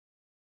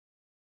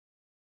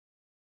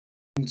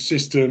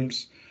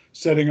systems,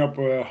 setting up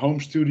a home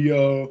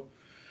studio,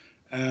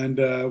 and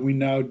we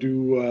now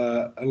do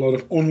a lot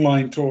of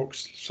online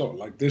talks, so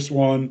like this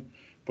one.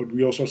 But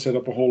we also set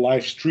up a whole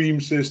live stream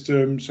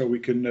system, so we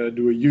can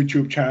do a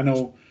YouTube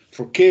channel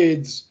for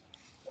kids.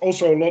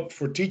 Also, a lot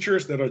for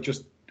teachers that are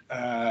just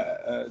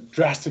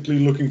drastically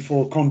looking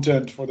for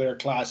content for their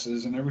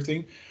classes and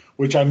everything,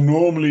 which I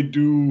normally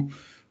do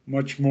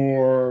much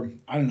more,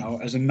 I don't know,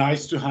 as a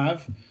nice to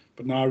have.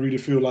 But now I really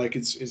feel like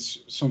it's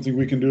something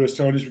we can do as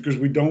Tonys, because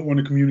we don't want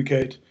to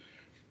communicate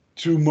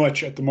too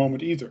much at the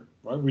moment either,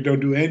 right? We don't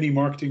do any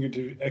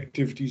marketing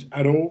activities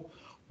at all.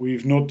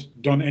 We've not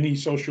done any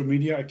social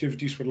media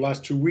activities for the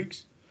last 2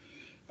 weeks.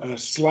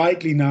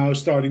 Slightly now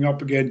starting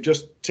up again,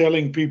 just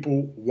telling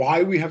people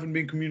why we haven't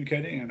been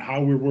communicating and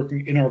how we're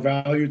working in our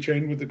value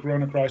chain with the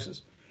corona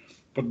crisis.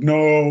 But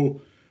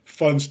no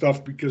fun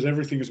stuff, because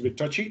everything is a bit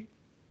touchy.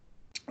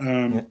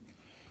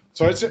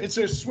 So it's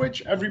a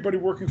switch. Everybody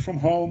working from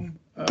home,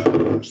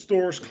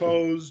 stores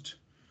closed.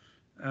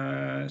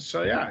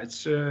 So yeah,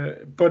 it's.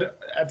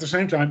 But at the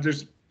same time,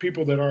 there's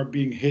people that are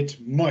being hit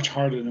much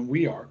harder than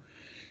we are.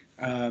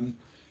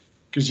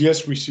 Because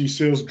yes, we see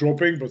sales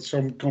dropping, but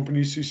some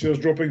companies see sales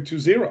dropping to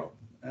zero,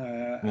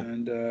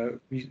 and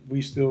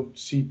we still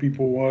see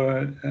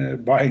people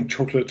buying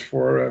chocolate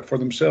for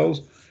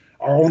themselves.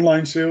 Our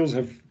online sales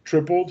have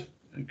tripled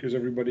because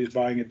everybody's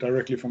buying it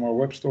directly from our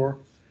web store.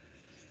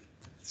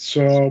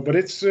 So, but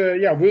it's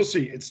yeah, we'll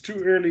see. It's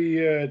too early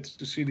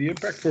to see the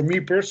impact. For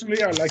me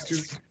personally, I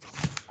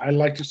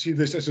like to see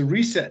this as a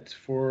reset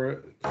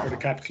for the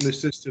capitalist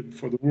system,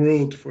 for the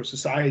world, for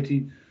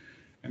society,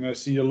 and I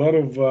see a lot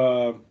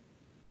of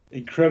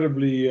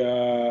incredibly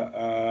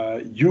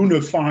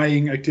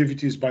unifying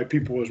activities by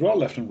people as well,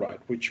 left and right,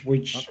 which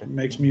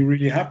makes me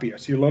really happy. I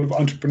see a lot of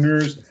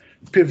entrepreneurs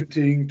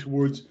pivoting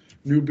towards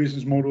new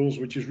business models,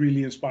 which is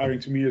really inspiring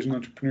to me as an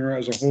entrepreneur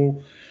as a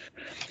whole.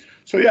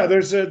 So yeah,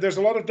 there's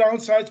a lot of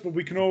downsides, but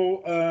we can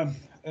all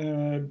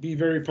be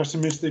very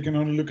pessimistic and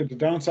only look at the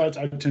downsides.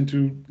 I tend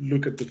to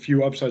look at the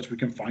few upsides we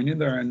can find in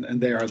there,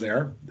 and they are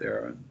there.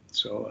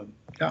 So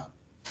yeah.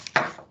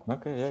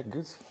 Okay, yeah,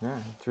 good.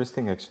 Yeah,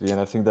 interesting actually. And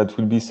I think that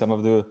will be some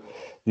of the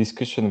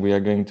discussion we are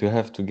going to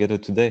have together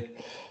today.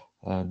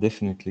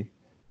 Definitely.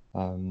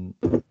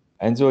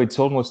 Ynzo, it's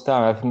almost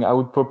time. I think I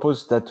would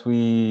propose that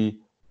we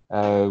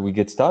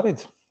get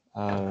started.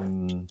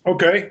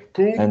 Okay,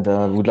 cool. And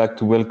I would like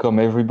to welcome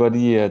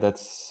everybody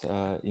that's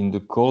in the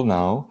call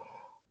now.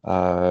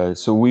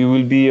 So we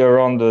will be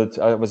around,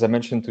 as I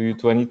mentioned to you,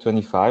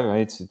 2025.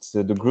 Right? It's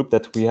the group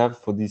that we have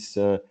for this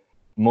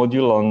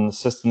module on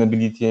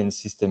sustainability and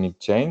systemic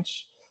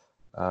change.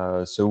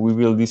 So we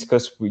will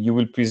discuss, you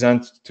will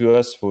present to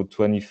us for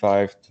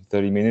 25 to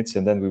 30 minutes,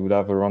 and then we will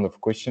have a round of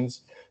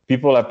questions.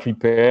 People are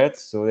prepared,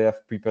 so they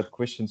have prepared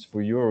questions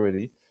for you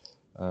already.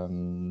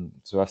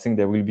 So I think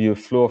there will be a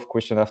flow of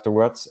questions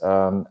afterwards.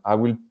 I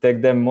will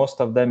take them, most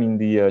of them, in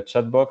the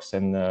chat box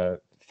and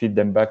feed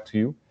them back to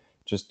you,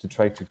 just to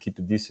try to keep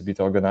this a bit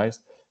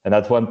organized. And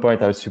at one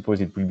point, I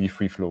suppose it will be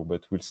free flow,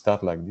 but we'll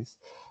start like this.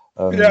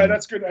 Yeah,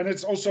 that's good, and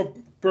it's also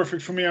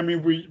perfect for me. I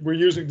mean, we're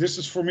using, this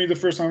is for me the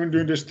first time I'm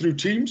doing this through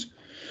Teams,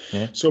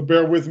 so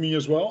bear with me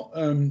as well.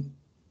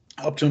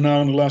 Up to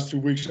now, in the last 2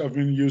 weeks, I've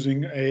been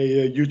using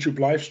a YouTube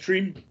live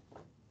stream,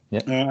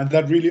 and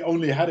that really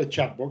only had a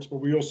chat box, but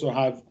we also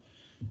have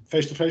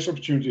face-to-face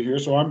opportunity here.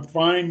 So I'm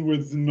fine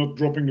with not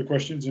dropping the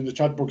questions in the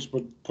chat box,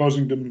 but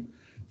posing them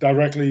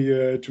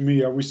directly to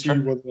me. We see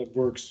whether that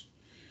works.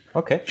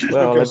 Okay,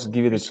 well, let's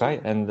give it a try.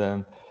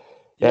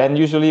 And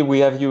usually we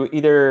have you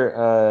either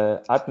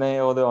at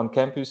Nijode on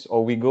campus,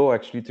 or we go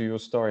actually to your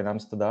store in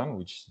Amsterdam,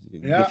 which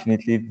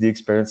definitely the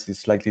experience is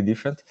slightly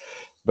different.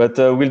 But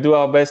we'll do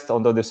our best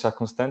under the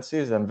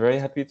circumstances. I'm very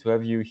happy to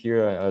have you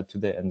here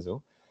today,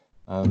 Ynzo.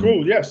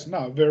 Cool. Yes.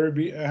 No,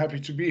 very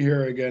happy to be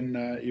here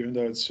again, even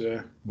though it's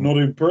not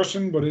in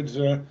person, but it's.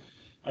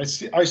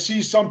 I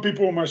see some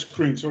people on my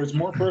screen, so it's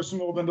more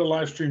personal than the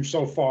live stream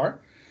so far.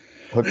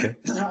 Okay.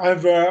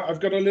 I've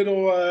got a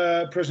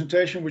little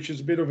presentation, which is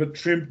a bit of a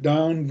trimmed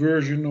down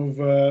version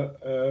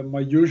of my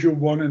usual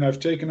one, and I've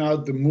taken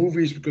out the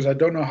movies because I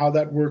don't know how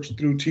that works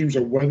through Teams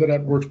or whether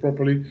that works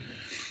properly,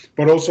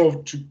 but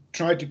also to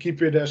try to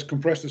keep it as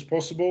compressed as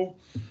possible.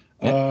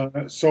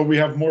 So we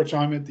have more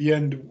time at the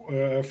end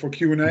for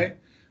Q&A,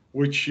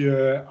 which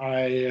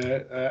I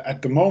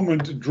at the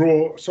moment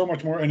draw so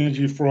much more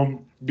energy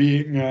from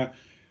being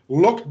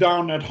locked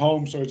down at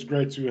home. So it's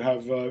great to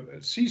have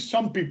see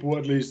some people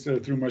at least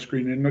through my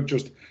screen, and not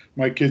just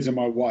my kids and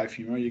my wife.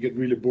 You know, you get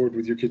really bored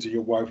with your kids and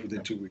your wife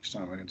within 2 weeks'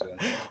 time. I can tell you.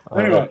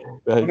 Anyway,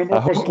 I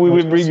hope we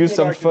will bring you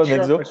some fun,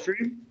 Ynzo.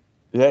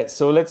 Yeah,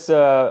 so let's.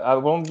 I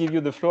won't give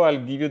you the floor. I'll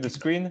give you the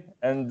screen,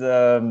 and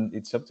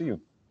it's up to you.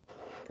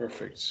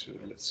 Perfect. So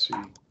let's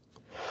see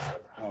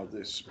how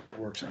this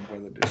works and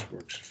whether this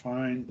works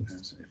fine. And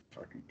if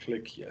I can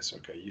click, yes,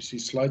 okay. You see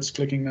slides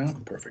clicking now?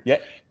 Perfect. Yeah.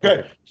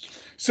 Okay.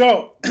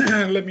 So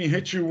let me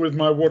hit you with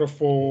my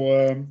waterfall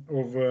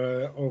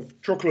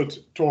of chocolate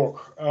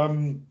talk.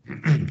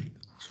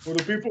 For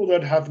the people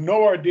that have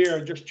no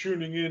idea, just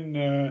tuning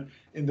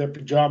in their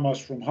pajamas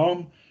from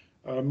home,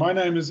 my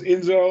name is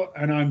Ynzo,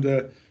 and I'm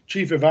the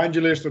chief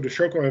evangelist or the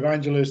Choco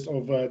evangelist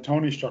of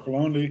Tony's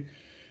Chocolonely.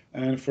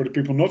 And for the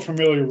people not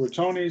familiar with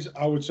Tony's,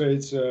 I would say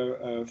it's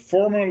a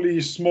formerly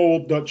small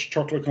Dutch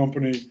chocolate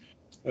company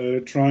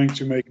trying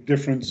to make a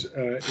difference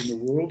in the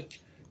world.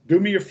 Do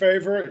me a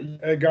favor,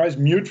 guys,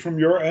 mute from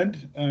your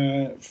end.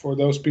 For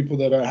those people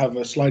that have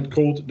a slight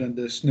cold, then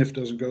the sniff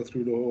doesn't go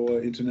through the whole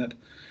internet.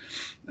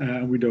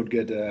 We don't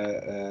get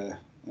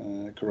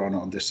corona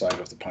on this side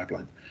of the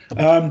pipeline.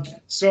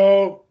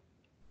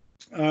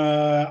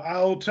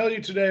 I'll tell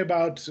you today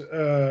about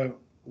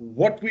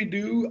what we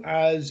do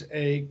as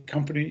a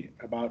company,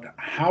 about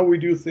how we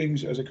do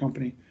things as a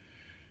company,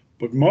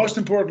 but most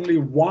importantly,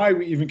 why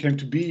we even came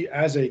to be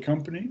as a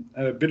company,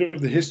 a bit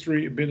of the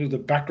history, a bit of the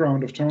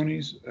background of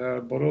Tony's,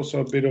 but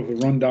also a bit of a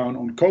rundown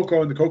on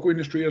cocoa and the cocoa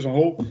industry as a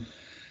whole,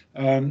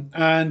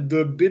 and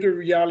the bitter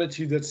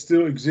reality that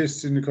still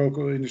exists in the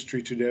cocoa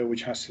industry today,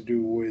 which has to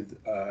do with,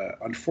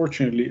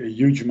 unfortunately, a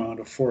huge amount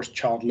of forced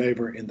child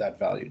labor in that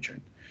value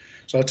chain.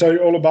 So I'll tell you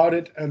all about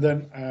it, and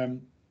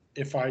then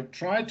if I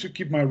try to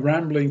keep my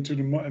rambling to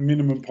the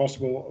minimum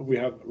possible, we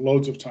have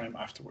loads of time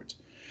afterwards.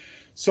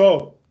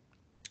 So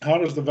how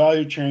does the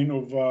value chain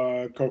of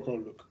cocoa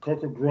look?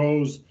 Cocoa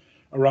grows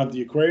around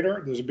the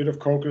equator. There's a bit of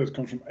cocoa that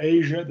comes from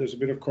Asia. There's a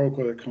bit of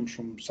cocoa that comes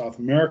from South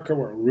America,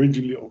 where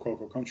originally all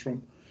cocoa comes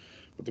from.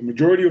 But the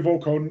majority of all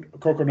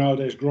cocoa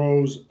nowadays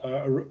grows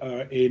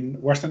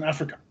in Western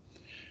Africa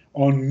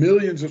on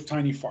millions of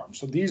tiny farms.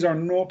 So these are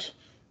not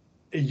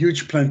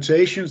huge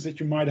plantations that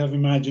you might have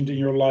imagined in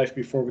your life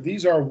before, but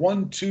these are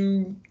 1,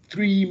 2,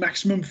 3,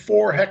 maximum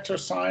 4 hectare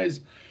size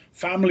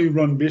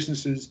family-run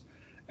businesses,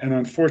 and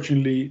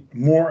unfortunately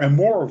more and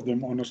more of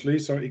them, honestly.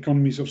 So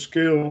economies of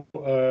scale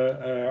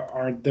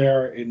aren't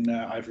there in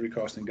Ivory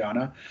Coast and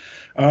Ghana.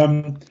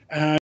 And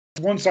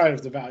one side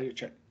of the value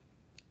chain.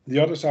 The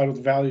other side of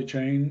the value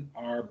chain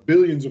are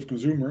billions of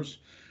consumers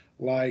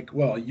like,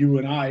 well, you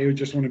and I, who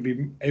just want to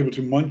be able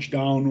to munch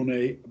down on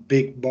a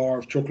big bar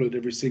of chocolate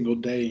every single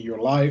day in your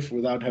life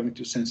without having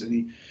to sense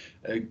any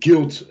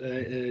guilt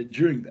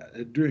during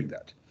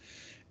that.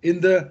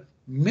 In the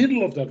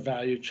middle of that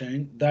value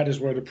chain, that is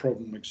where the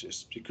problem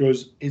exists,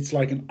 because it's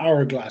like an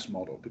hourglass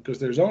model, because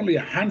there's only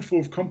a handful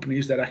of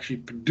companies that actually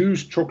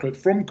produce chocolate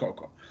from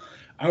cocoa.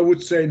 I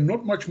would say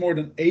not much more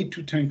than 8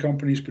 to 10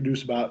 companies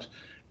produce about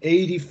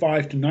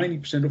 85 to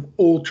 90% of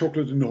all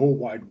chocolate in the whole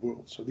wide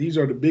world. So these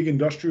are the big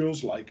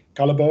industrials like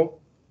Callebaut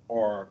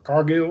or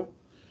Cargill,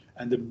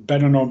 and the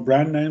better known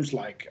brand names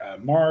like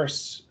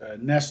Mars,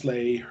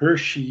 Nestle,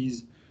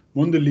 Hershey's,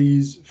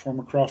 Mondelez,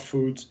 former Kraft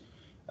Foods,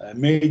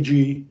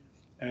 Meiji,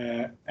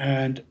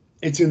 and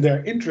it's in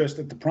their interest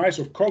that the price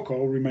of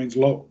cocoa remains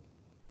low.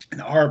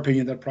 In our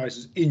opinion, that price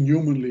is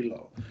inhumanly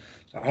low.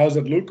 So how does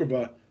that look? Of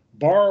a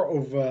bar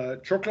of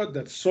chocolate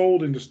that's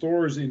sold in the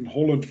stores in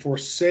Holland for,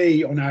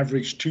 say, on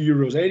average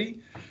 €2.80,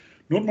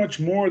 not much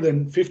more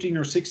than 15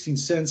 or 16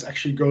 cents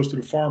actually goes to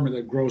the farmer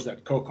that grows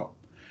that cocoa.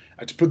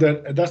 To put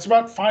that, that's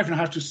about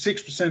 5.5 to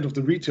 6% of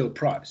the retail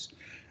price,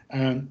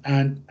 and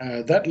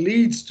that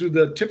leads to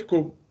the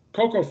typical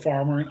cocoa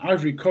farmer in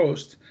Ivory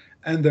Coast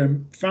and their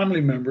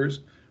family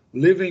members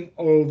living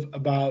of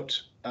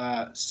about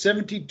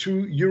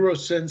 72 euro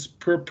cents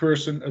per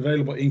person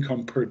available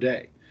income per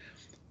day.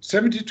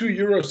 72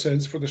 euro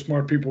cents, for the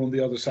smart people on the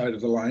other side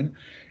of the line,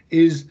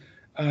 is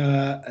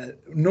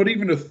not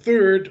even a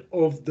third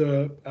of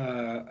the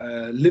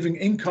living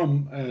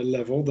income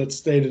level that's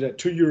stated at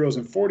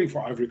 €2.40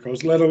 for Ivory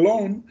Coast, let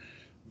alone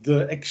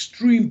the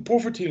extreme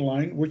poverty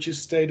line, which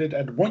is stated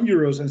at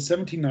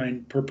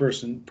 €1.79 per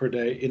person per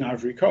day in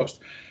Ivory Coast.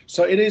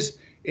 So it is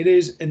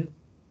an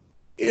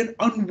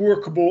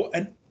unworkable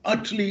and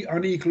utterly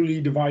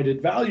unequally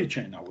divided value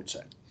chain, I would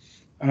say.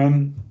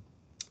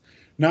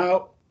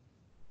 Now,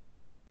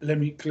 let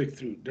me click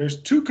through. There's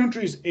 2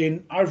 countries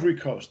in Ivory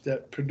Coast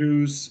that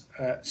produce,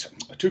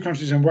 2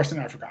 countries in Western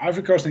Africa,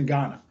 Ivory Coast and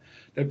Ghana,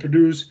 that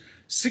produce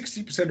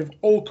 60% of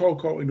all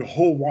cocoa in the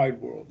whole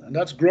wide world. And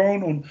that's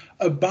grown on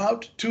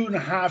about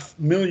 2.5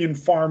 million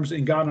farms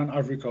in Ghana and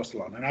Ivory Coast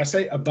alone. And I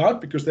say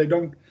about because they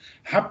don't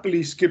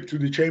happily skip to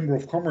the Chamber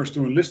of Commerce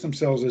to enlist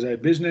themselves as a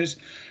business.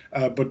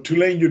 But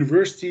Tulane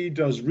University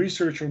does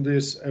research on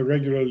this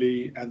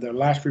regularly, and their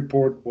last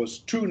report was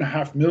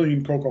 2.5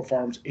 million cocoa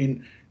farms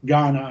in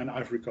Ghana and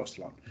Ivory Coast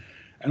alone.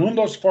 And on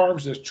those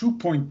farms, there's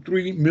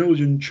 2.3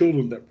 million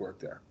children that work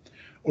there,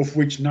 of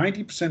which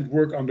 90%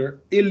 work under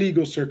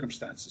illegal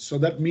circumstances. So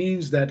that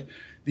means that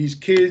these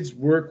kids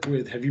work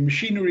with heavy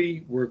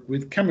machinery, work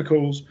with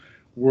chemicals,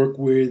 work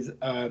with,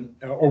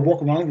 or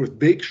walk around with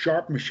big,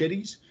 sharp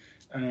machetes.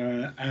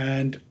 For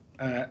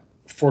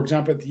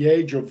example, at the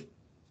age of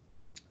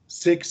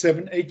 6,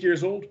 7, 8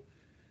 years old,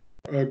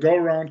 go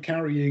around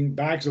carrying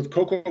bags of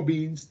cocoa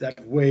beans that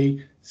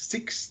weigh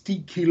 60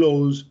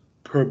 kilos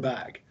per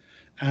bag.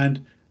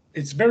 And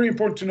it's very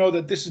important to know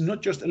that this is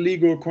not just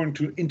illegal according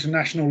to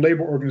International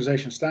Labour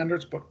Organization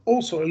standards, but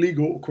also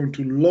illegal according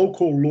to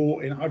local law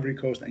in Ivory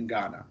Coast and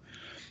Ghana.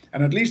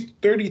 And at least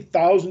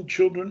 30,000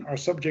 children are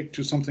subject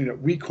to something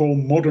that we call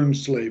modern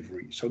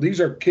slavery. So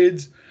these are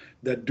kids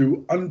that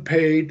do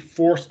unpaid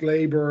forced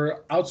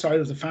labor outside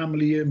of the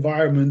family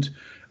environment,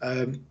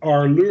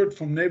 are lured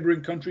from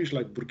neighboring countries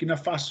like Burkina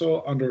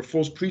Faso under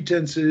false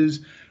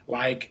pretenses,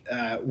 like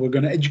we're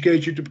going to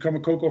educate you to become a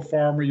cocoa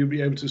farmer, you'll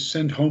be able to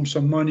send home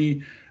some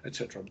money,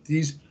 etc.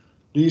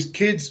 These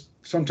kids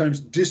sometimes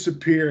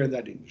disappear in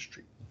that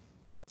industry.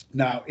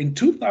 Now, in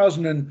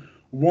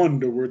 2001,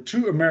 there were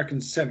two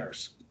American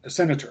senators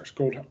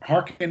called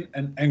Harkin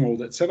and Engel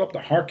that set up the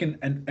Harkin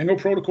and Engel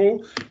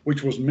Protocol,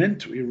 which was meant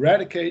to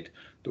eradicate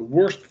the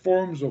worst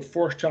forms of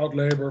forced child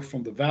labor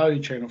from the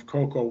value chain of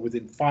cocoa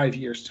within 5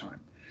 years' time.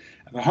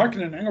 And the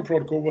Harkin and Engel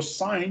Protocol was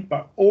signed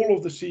by all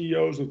of the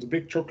CEOs of the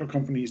big chocolate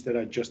companies that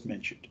I just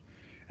mentioned.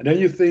 And then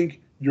you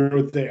think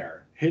you're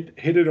there, hit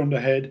it on the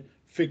head,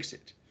 fix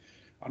it.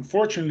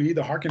 Unfortunately,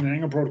 the Harkin and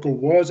Engel Protocol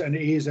was and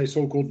is a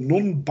so-called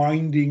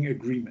non-binding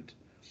agreement.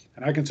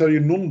 And I can tell you,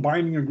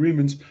 non-binding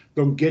agreements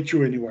don't get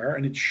you anywhere.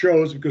 And it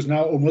shows because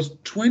now,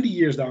 almost 20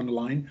 years down the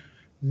line,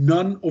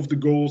 none of the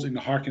goals in the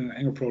Harkin and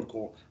Engel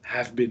Protocol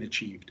have been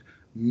achieved.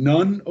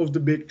 None of the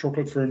big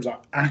chocolate firms are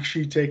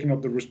actually taking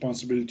up the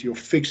responsibility of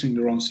fixing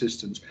their own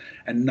systems,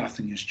 and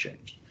nothing has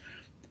changed.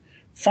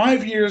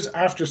 5 years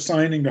after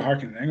signing the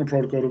Harkin and Engel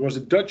Protocol, there was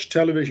a Dutch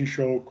television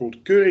show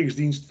called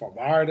Keuringsdienst van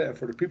Waarde. And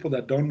for the people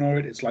that don't know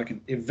it, it's like an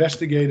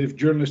investigative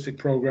journalistic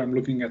program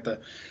looking at the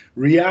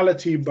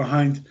reality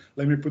behind,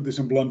 let me put this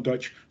in blunt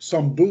Dutch,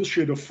 some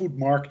bullshit of food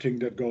marketing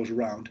that goes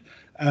around.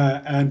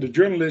 And the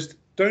journalist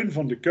Teun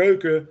van de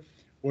Keuken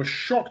was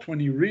shocked when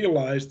he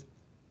realized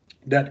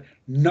that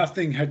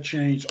nothing had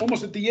changed.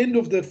 Almost at the end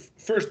of the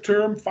first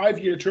term,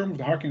 5-year term of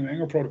the Harkin and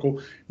Engel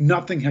Protocol,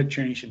 nothing had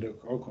changed in the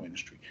cocoa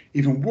industry.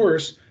 Even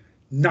worse,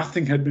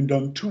 nothing had been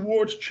done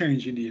towards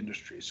change in the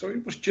industry. So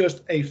it was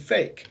just a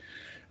fake.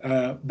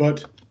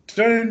 But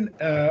Teun,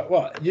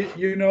 well,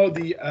 you know,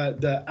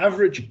 the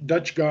average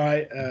Dutch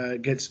guy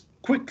gets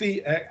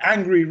quickly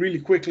angry really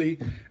quickly,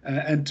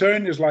 and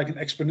Teun is like an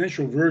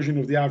exponential version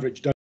of the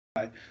average Dutch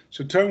guy.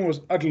 So Teun was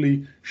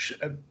utterly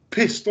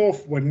pissed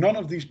off when none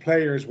of these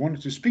players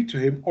wanted to speak to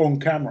him on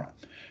camera.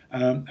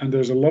 And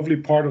there's a lovely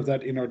part of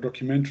that in our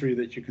documentary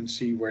that you can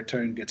see where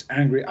Teun gets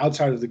angry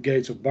outside of the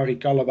gates of Barry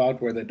Callebaut,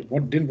 where they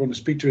didn't want to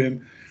speak to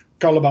him.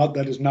 Callebaut,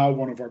 that is now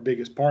one of our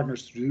biggest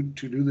partners to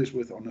do this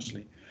with,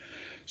 honestly.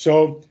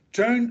 So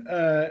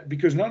Teun,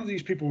 because none of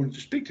these people wanted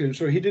to speak to him,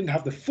 so he didn't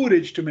have the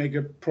footage to make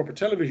a proper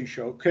television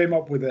show, came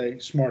up with a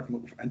smart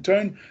move. And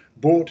Teun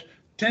bought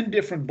 10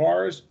 different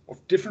bars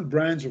of different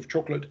brands of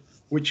chocolate,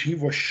 which he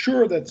was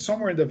sure that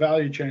somewhere in the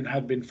value chain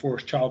had been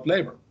forced child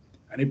labor.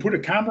 And he put a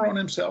camera on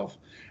himself,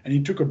 and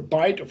he took a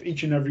bite of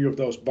each and every of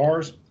those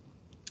bars,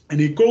 and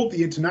he called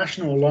the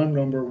international alarm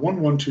number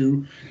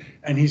 112,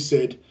 and he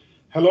said,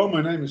 "Hello,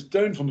 my name is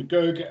Teun van de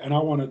Keuken, and I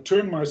want to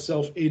turn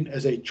myself in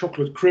as a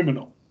chocolate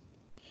criminal."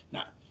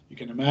 Now, you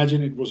can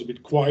imagine it was a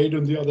bit quiet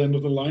on the other end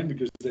of the line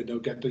because they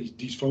don't get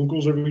these phone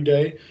calls every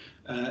day.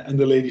 And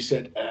the lady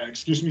said,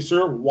 "Excuse me,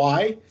 sir,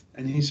 why?"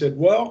 And he said,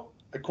 "Well,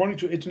 according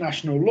to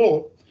international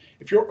law,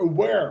 if you're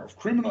aware of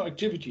criminal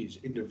activities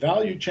in the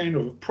value chain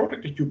of a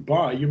product that you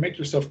buy, you make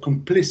yourself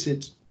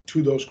complicit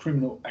to those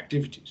criminal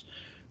activities."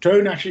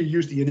 Teun actually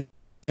used the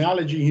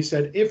analogy. He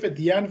said, if at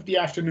the end of the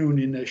afternoon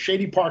in a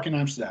shady park in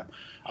Amsterdam,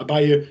 I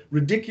buy a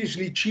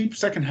ridiculously cheap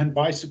secondhand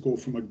bicycle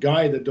from a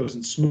guy that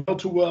doesn't smell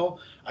too well,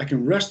 I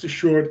can rest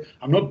assured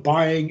I'm not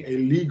buying a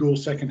legal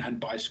secondhand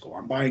bicycle.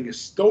 I'm buying a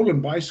stolen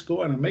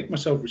bicycle, and I make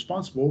myself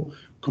responsible,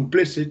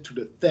 complicit to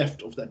the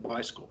theft of that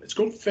bicycle. It's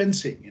called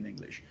fencing in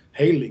English,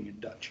 hailing in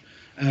Dutch.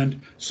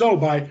 And so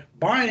by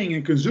buying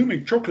and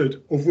consuming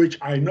chocolate, of which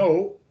I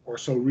know, or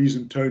so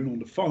reasoned Teun on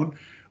the phone,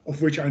 of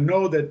which I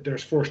know that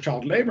there's forced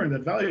child labor in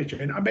that value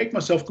chain, I make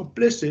myself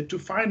complicit to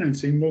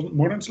financing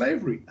modern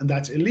slavery. And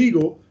that's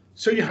illegal,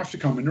 so you have to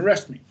come and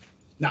arrest me.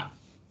 Now,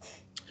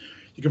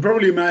 you can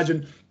probably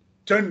imagine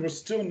Teun was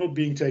still not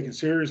being taken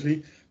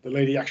seriously. The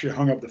lady actually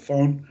hung up the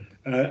phone,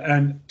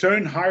 and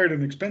Teun hired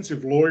an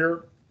expensive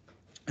lawyer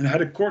and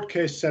had a court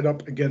case set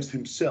up against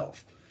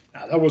himself.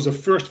 Now, that was a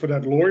first for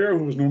that lawyer,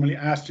 who was normally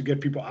asked to get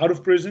people out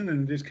of prison, and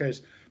in this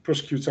case,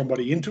 prosecute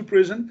somebody into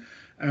prison.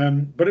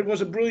 But it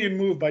was a brilliant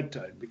move by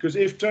Teun, because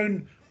if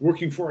Teun,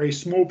 working for a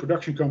small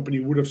production company,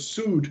 would have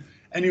sued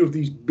any of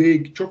these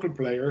big chocolate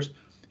players,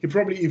 he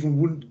probably even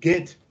wouldn't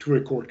get to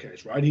a court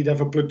case, right? He'd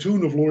have a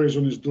platoon of lawyers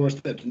on his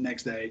doorstep the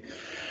next day,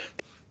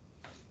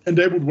 and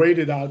they would wait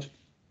it out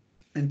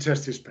and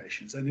test his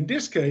patience. And in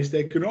this case,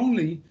 they could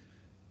only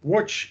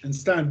watch and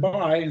stand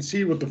by and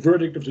see what the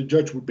verdict of the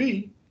judge would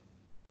be.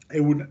 They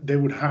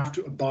would have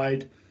to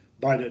abide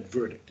by that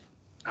verdict.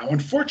 Now,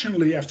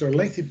 unfortunately, after a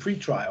lengthy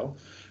pre-trial,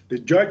 the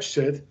judge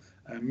said,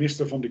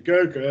 "Mr. van de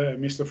Keuken,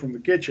 Mr. from the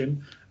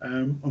kitchen,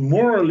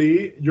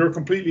 morally, you're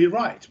completely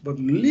right, but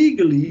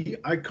legally,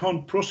 I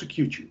can't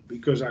prosecute you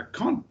because I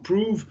can't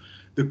prove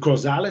the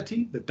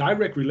causality, the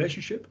direct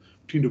relationship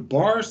between the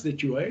bars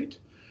that you ate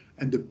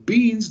and the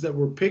beans that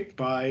were picked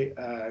by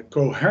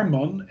Co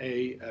Herman,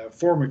 a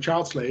former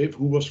child slave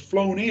who was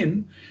flown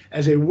in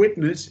as a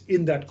witness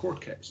in that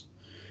court case."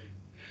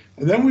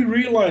 And then we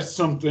realized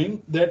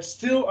something that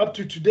still up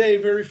to today,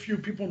 very few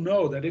people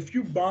know, that if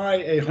you buy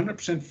a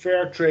 100%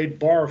 fair trade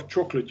bar of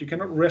chocolate, you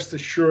cannot rest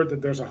assured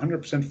that there's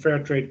 100% fair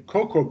trade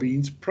cocoa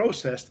beans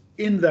processed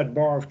in that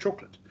bar of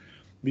chocolate.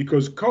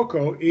 Because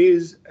cocoa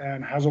is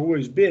and has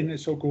always been a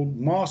so-called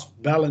mass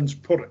balance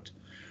product.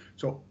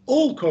 So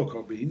all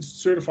cocoa beans,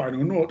 certified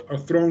or not, are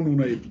thrown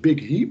on a big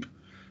heap,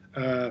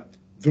 the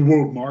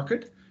world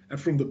market, and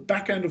from the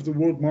back end of the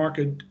world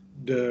market,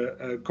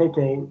 the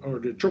cocoa or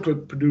the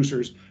chocolate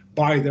producers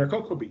buy their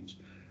cocoa beans.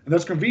 And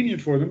that's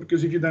convenient for them,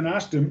 because if you then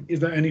ask them, is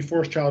there any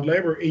forced child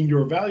labor in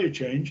your value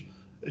chains,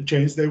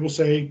 they will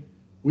say,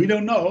 we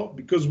don't know,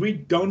 because we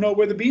don't know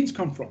where the beans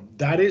come from.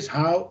 That is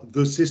how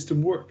the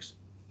system works.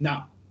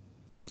 Now,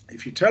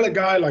 if you tell a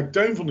guy like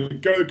Teun van der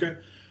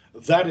Keuken,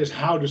 that is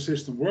how the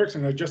system works,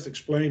 and I just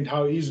explained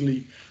how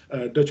easily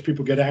Dutch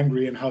people get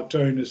angry and how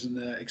Teun is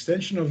an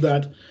extension of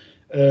that,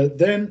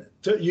 then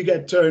you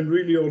get Teun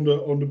really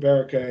on the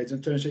barricades,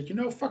 and Teun said, you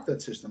know, fuck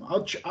that system.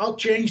 I'll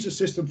change the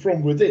system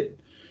from within.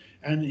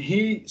 And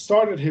he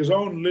started his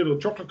own little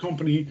chocolate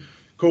company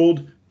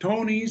called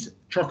Tony's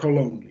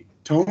Chocolonely.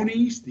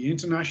 Tony's, the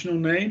international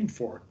name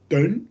for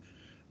Teun,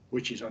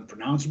 which is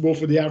unpronounceable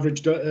for the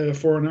average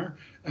foreigner,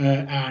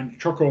 and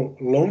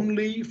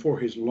Chocolonely for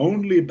his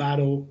lonely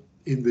battle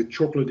in the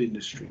chocolate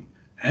industry.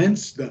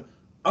 Hence the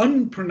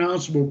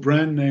unpronounceable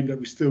brand name that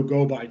we still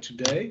go by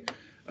today.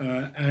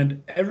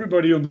 And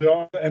everybody on the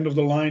other end of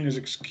the line is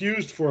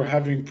excused for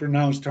having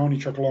pronounced Tony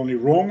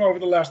Chocolonely wrong over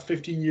the last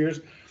 15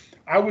 years.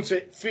 I would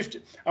say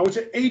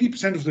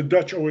 80% of the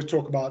Dutch always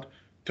talk about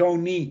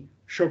Tony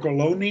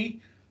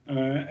Chocolonely.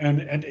 And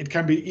it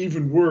can be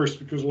even worse,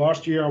 because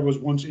last year I was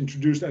once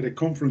introduced at a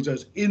conference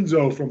as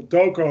Ynzo from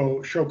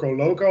Toko Choco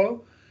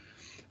Loco.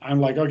 I'm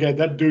like, okay,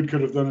 that dude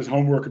could have done his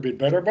homework a bit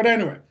better. But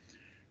anyway,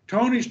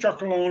 Tony's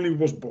Chocolonely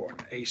was born,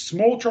 a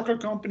small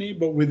chocolate company,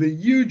 but with a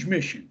huge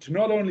mission to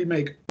not only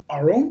make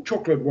our own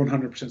chocolate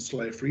 100%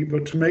 slave-free,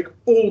 but to make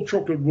all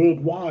chocolate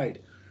worldwide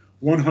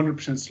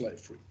 100%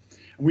 slave-free.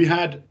 We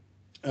had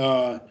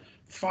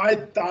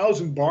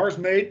 5,000 bars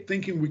made,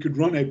 thinking we could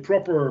run a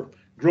proper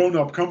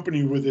grown-up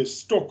company with a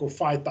stock of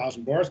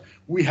 5,000 bars.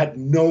 We had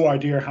no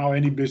idea how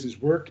any business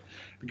worked,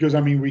 because,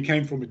 I mean, we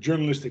came from a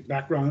journalistic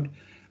background.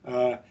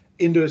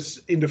 In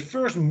the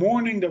first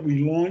morning that we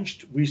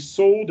launched, we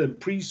sold and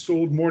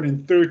pre-sold more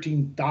than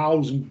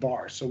 13,000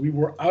 bars. So we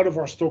were out of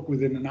our stock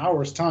within an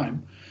hour's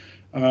time.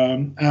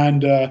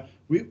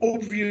 We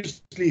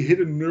obviously hit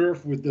a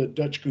nerve with the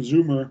Dutch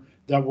consumer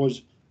that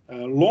was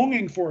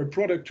longing for a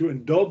product to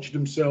indulge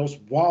themselves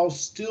while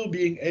still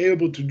being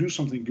able to do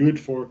something good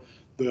for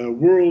the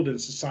world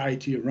and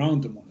society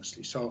around them,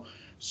 honestly. So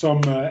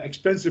some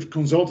expensive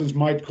consultants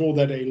might call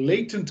that a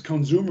latent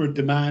consumer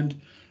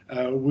demand.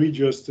 We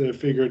just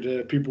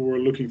figured people were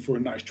looking for a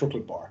nice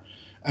chocolate bar.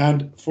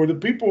 And for the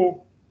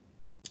people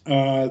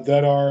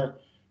that are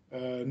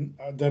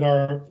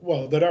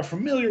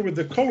familiar with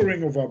the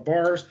coloring of our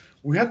bars,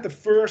 we had the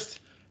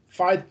first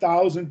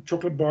 5,000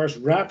 chocolate bars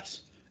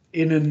wrapped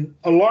in an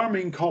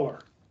alarming color,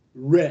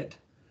 red.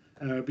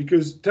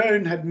 Because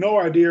Teun had no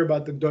idea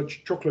about the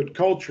Dutch chocolate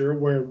culture,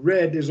 where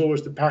red is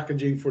always the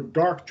packaging for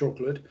dark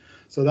chocolate.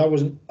 So that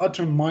was an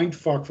utter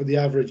mindfuck for the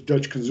average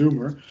Dutch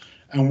consumer.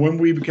 And when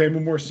we became a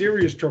more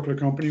serious chocolate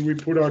company, we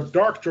put our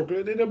dark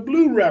chocolate in a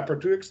blue wrapper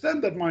to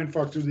extend that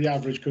mindfuck to the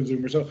average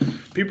consumer. So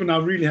people now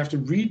really have to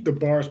read the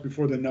bars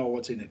before they know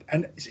what's in it.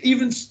 And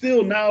even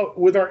still now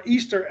with our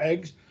Easter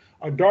eggs,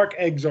 our dark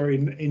eggs are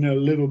in a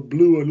little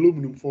blue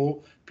aluminum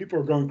foil. People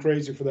are going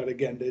crazy for that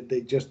again.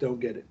 They just don't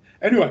get it.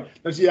 Anyway,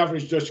 that's the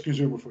average Dutch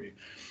consumer for you.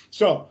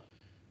 So,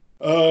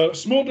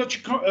 small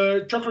Dutch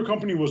chocolate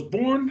company was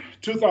born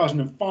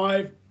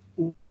 2005,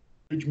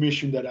 huge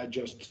mission that I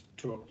just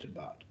talked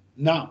about.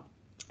 Now,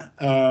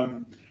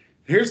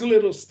 here's a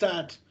little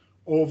stat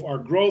of our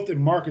growth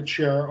in market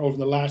share over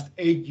the last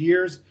 8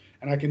 years,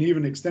 and I can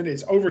even extend it.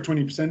 It's over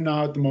 20%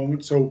 now at the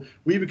moment. So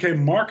we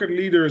became market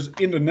leaders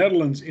in the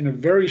Netherlands in a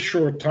very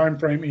short time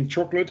frame in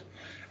chocolate,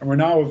 and we're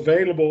now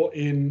available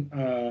in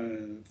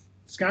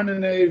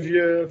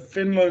Scandinavia,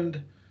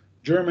 Finland,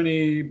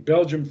 Germany,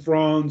 Belgium,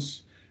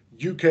 France,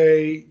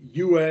 UK,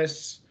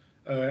 US,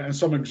 and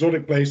some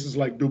exotic places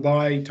like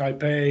Dubai,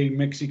 Taipei,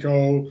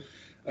 Mexico.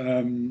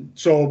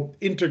 So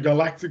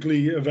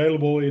intergalactically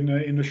available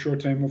in a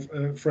short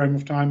frame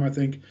of time, I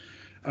think.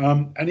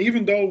 And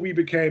even though we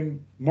became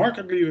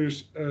market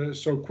leaders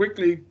so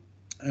quickly,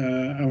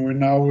 and we're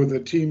now with a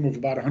team of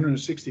about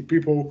 160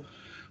 people,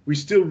 we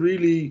still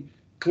really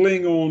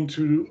cling on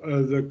to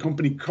the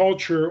company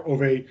culture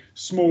of a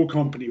small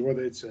company,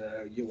 whether it's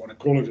you want to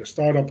call it a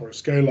startup or a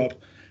scale up,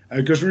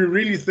 because we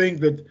really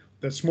think that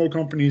small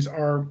companies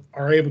are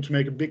able to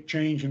make a big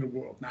change in the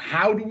world. Now,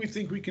 how do we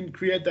think we can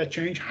create that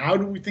change? How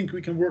do we think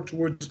we can work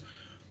towards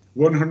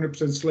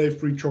 100%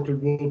 slave-free chocolate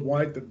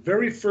worldwide? The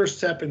very first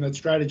step in that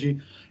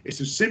strategy is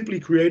to simply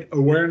create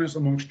awareness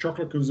amongst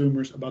chocolate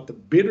consumers about the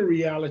bitter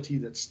reality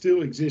that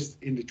still exists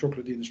in the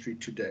chocolate industry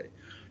today.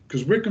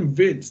 Because we're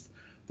convinced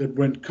that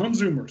when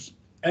consumers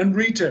and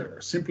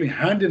retailers simply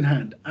hand in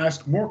hand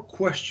ask more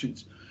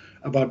questions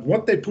about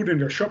what they put in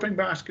their shopping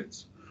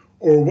baskets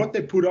or what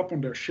they put up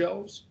on their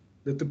shelves,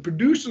 that the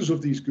producers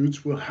of these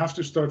goods will have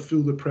to start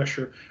feel the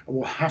pressure and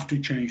will have to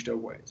change their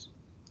ways.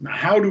 Now,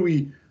 how do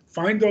we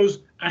find those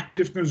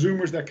active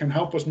consumers that can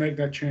help us make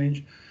that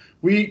change?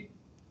 We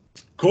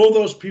call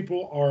those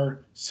people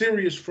our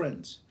serious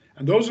friends.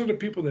 And those are the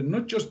people that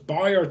not just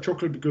buy our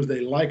chocolate because they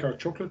like our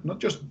chocolate, not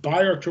just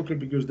buy our chocolate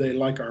because they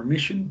like our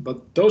mission,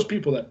 but those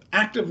people that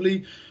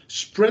actively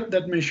spread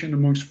that mission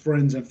amongst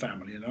friends and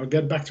family. And I'll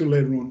get back to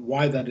later on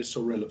why that is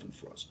so relevant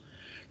for us.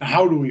 Now,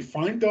 how do we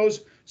find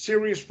those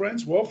serious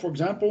friends? Well, for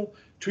example,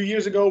 2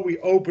 years ago, we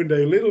opened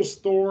a little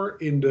store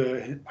in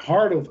the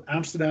heart of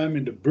Amsterdam,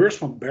 in the Beurs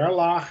van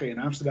Berlage in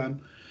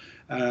Amsterdam,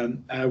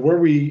 where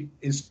we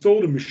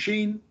installed a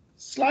machine,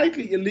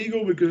 slightly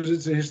illegal because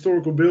it's a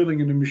historical building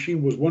and the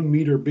machine was 1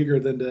 meter bigger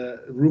than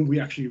the room we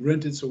actually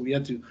rented. So we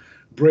had to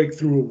break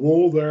through a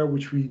wall there,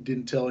 which we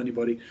didn't tell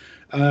anybody.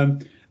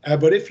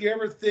 But if you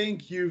ever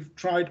think you've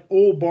tried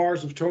all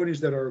bars of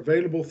Tony's that are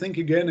available, think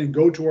again and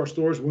go to our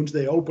stores once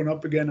they open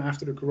up again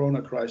after the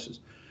Corona crisis.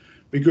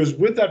 Because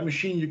with that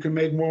machine, you can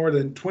make more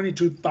than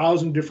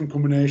 22,000 different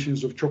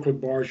combinations of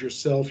chocolate bars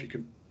yourself. You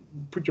can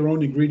put your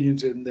own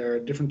ingredients in there,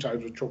 different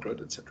types of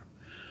chocolate, etc.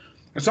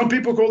 And some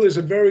people call this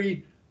a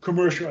very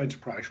commercial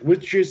enterprise,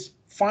 which is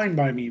fine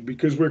by me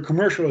because we're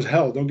commercial as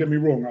hell. Don't get me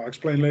wrong. I'll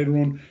explain later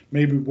on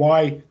maybe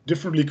why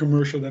differently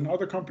commercial than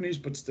other companies,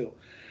 but still.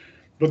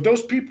 But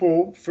those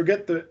people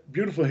forget the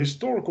beautiful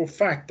historical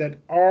fact that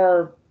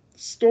our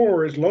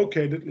store is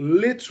located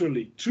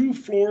literally 2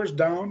 floors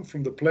down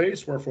from the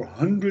place where for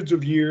hundreds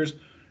of years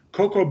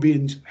cocoa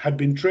beans had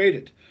been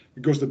traded.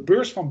 Because the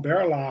Beurs van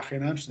Berlage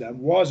in Amsterdam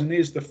was and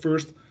is the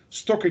first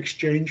stock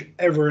exchange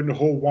ever in the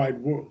whole wide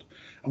world.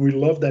 And we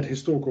love that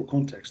historical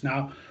context.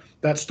 Now,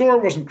 that store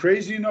wasn't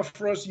crazy enough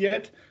for us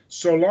yet.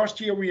 So last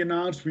year we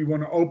announced we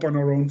want to open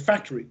our own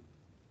factory.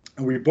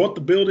 And we bought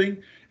the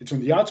building. It's on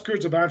the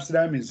outskirts of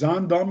Amsterdam in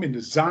Zaandam, in the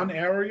Zaan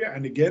area.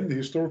 And again, the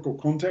historical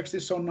context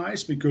is so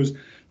nice because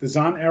the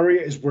Zaan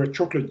area is where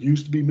chocolate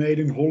used to be made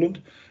in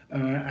Holland.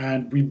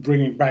 And we're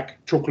bringing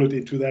back chocolate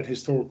into that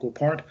historical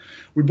part.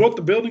 We bought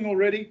the building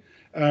already.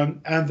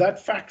 And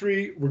that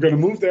factory, we're going to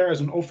move there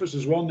as an office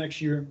as well next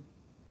year.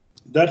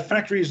 That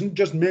factory isn't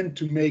just meant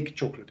to make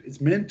chocolate. It's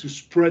meant to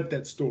spread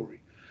that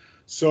story.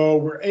 So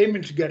we're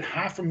aiming to get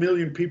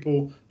 500,000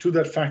 people to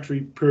that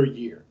factory per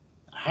year.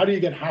 How do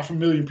you get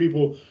 500,000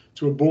 people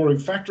to a boring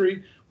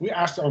factory? We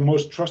asked our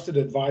most trusted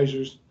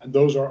advisors, and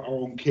those are our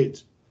own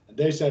kids. And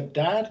they said,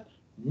 Dad,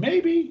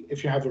 maybe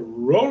if you have a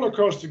roller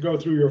coaster go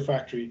through your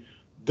factory,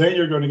 then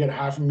you're going to get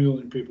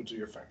 500,000 people to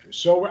your factory.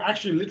 So we're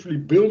actually literally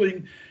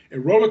building a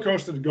roller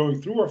coaster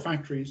going through our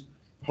factories.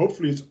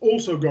 Hopefully it's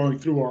also going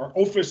through our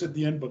office at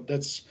the end, but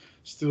that's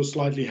still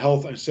slightly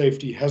health and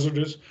safety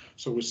hazardous.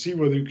 So we'll see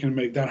whether we can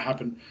make that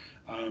happen.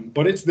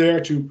 But it's there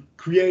to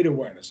create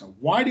awareness. And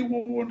why do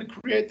we want to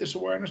create this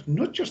awareness?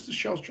 Not just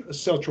to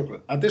sell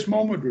chocolate. At this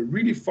moment, we're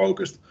really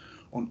focused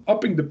on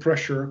upping the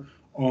pressure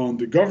on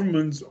the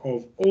governments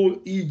of all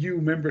EU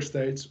member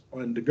states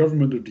and the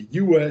government of the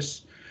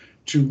US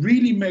to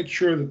really make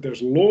sure that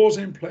there's laws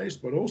in place,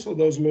 but also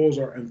those laws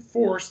are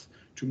enforced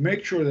to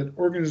make sure that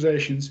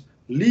organizations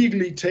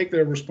legally take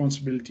their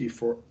responsibility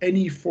for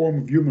any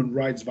form of human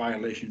rights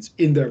violations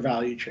in their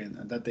value chain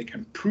and that they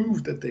can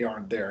prove that they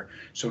aren't there.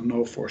 So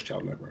no forced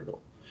child labor at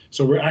all.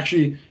 So we're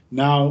actually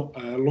now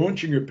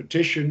launching a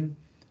petition,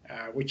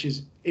 which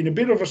is in a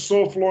bit of a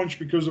soft launch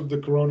because of the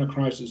Corona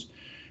crisis,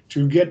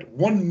 to get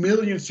 1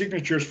 million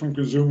signatures from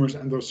consumers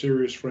and those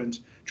serious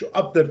friends to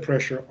up that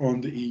pressure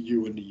on the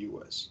EU and the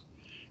US.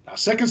 Now,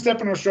 second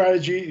step in our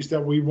strategy is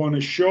that we want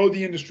to show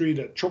the industry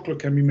that chocolate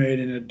can be made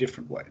in a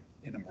different way,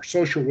 in a more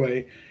social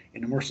way,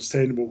 in a more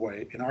sustainable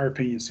way, in our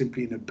opinion,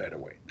 simply in a better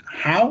way.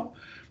 How?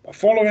 By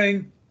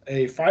following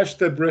a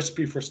 5-step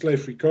recipe for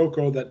slave-free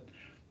cocoa that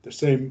the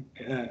same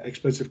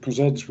expensive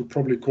consultants would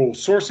probably call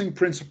sourcing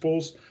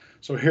principles.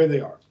 So here they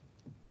are.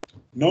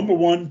 Number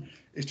 1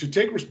 is to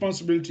take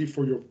responsibility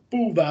for your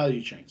full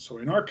value chain. So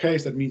in our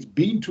case, that means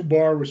bean to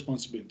bar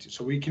responsibility.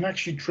 So we can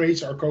actually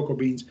trace our cocoa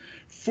beans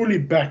fully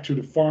back to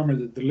the farmer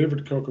that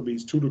delivered cocoa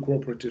beans to the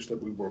cooperatives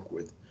that we work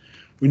with.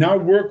 We now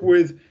work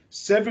with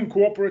 7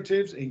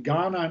 cooperatives in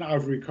Ghana and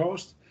Ivory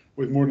Coast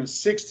with more than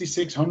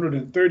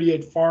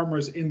 6,638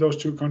 farmers in those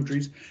 2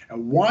 countries.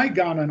 And why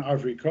Ghana and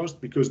Ivory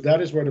Coast? Because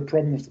that is where the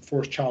problem of the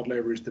forced child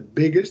labor is the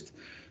biggest.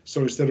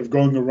 So instead of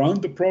going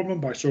around the problem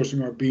by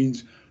sourcing our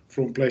beans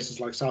from places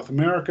like South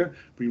America,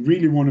 we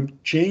really want to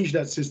change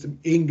that system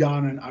in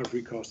Ghana and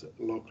Ivory Coast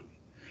locally.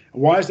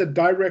 And why is that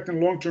direct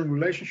and long-term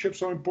relationship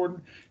so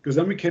important? Because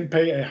then we can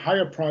pay a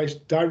higher price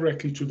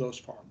directly to those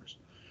farmers.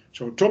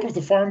 So on top of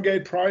the farm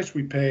gate price,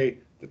 we pay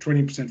the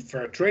 20%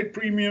 fair trade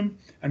premium.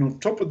 And on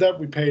top of that,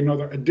 we pay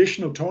another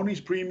additional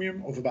Tony's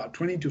premium of about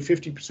 20 to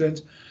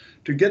 50%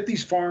 to get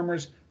these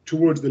farmers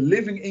towards the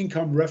living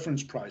income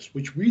reference price,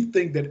 which we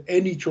think that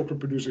any chocolate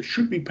producer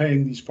should be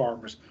paying these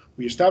farmers.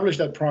 We established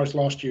that price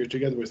last year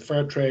together with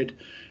fair trade,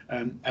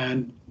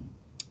 and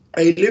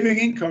a living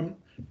income,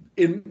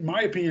 in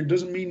my opinion,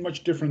 doesn't mean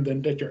much different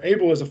than that you're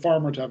able as a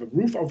farmer to have a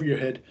roof over your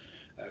head,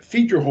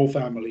 feed your whole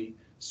family,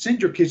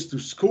 send your kids to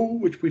school,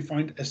 which we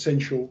find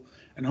essential,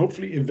 and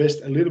hopefully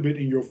invest a little bit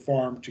in your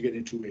farm to get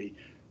into a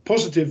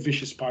positive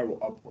vicious spiral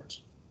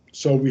upwards.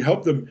 So we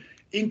help them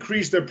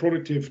increase their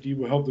productivity,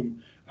 we help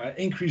them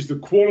increase the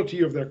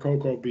quality of their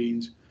cocoa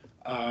beans,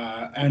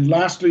 and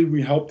lastly,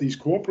 we help these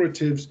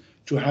cooperatives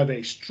to have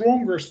a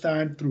stronger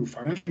stand through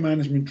financial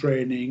management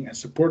training and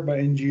support by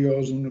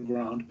NGOs on the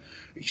ground,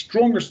 a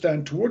stronger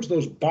stand towards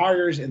those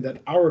buyers in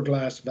that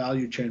hourglass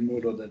value chain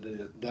model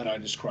that I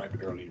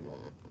described earlier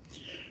on.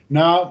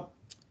 Now,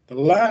 the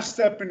last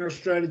step in our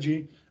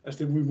strategy is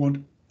that we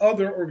want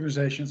other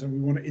organizations and we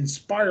want to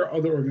inspire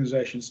other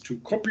organizations to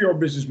copy our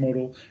business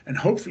model and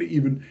hopefully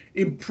even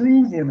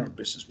improve on our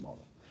business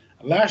model.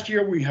 Last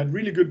year, we had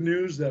really good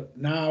news that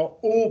now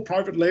all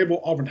private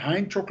label Albert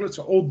Heijn chocolates,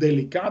 so all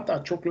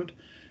Delicata chocolate,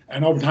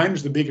 and Albert Heijn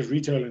is the biggest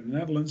retailer in the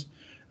Netherlands,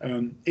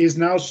 is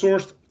now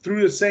sourced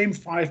through the same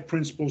 5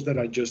 principles that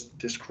I just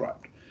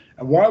described.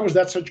 And why was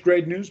that such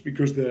great news?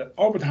 Because the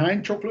Albert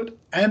Heijn chocolate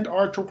and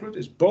our chocolate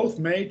is both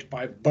made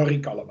by Barry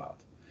Callebaut.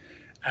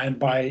 And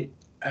by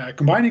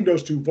combining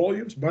those 2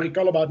 volumes, Barry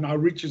Callebaut now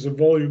reaches a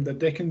volume that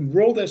they can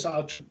roll this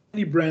out to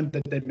any brand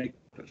that they make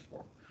chocolate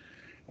for.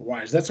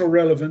 Why is that so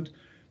relevant?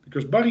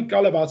 Because Barry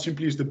Callebaut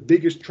simply is the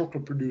biggest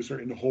chocolate producer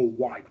in the whole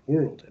wide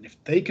world. And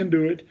if they can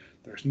do it,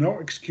 there's no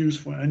excuse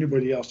for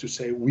anybody else to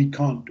say we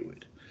can't do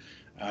it.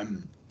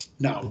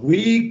 Now,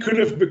 we could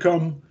have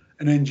become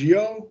an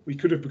NGO, we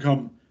could have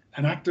become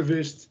an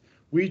activist.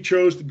 We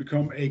chose to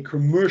become a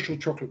commercial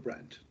chocolate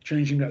brand,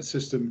 changing that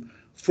system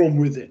from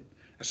within.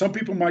 Some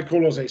people might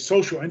call us a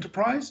social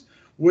enterprise,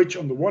 which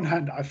on the one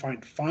hand I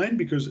find fine,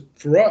 because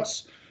for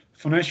us,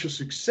 financial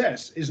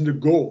success isn't a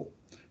goal.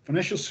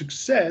 Financial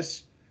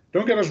success,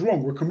 don't get us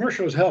wrong, we're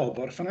commercial as hell,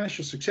 but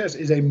financial success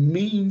is a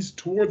means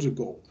towards a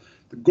goal.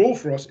 The goal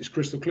for us is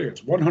crystal clear.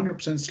 It's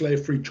 100%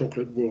 slave-free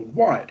chocolate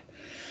worldwide.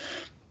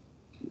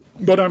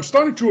 But I'm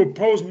starting to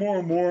oppose more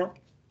and more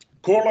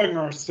calling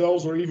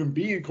ourselves or even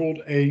being called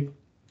a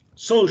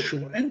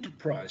social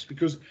enterprise,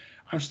 because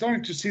I'm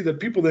starting to see that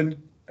people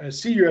then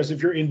see you as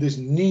if you're in this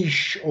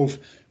niche of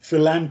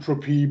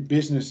philanthropy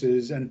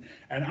businesses. And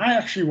I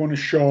actually want to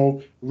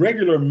show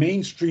regular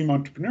mainstream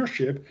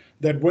entrepreneurship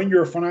that when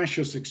you're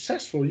financially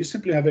successful, you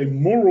simply have a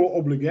moral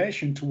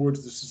obligation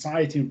towards the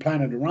society and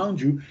planet around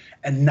you.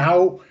 And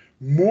now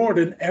more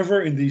than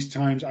ever in these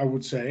times, I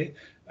would say,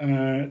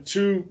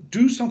 to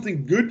do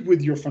something good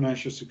with your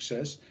financial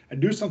success and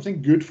do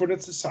something good for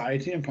that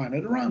society and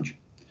planet around you.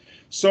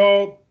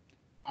 So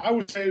I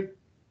would say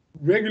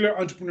regular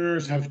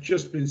entrepreneurs have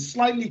just been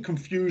slightly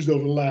confused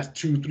over the last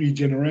 2-3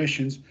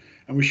 generations,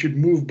 and we should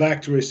move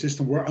back to a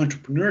system where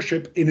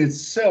entrepreneurship in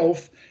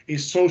itself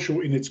is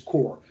social in its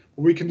core.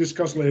 We can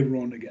discuss later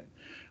on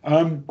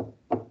again.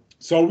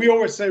 So we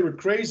always say we're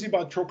crazy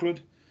about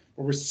chocolate,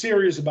 but we're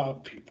serious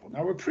about people.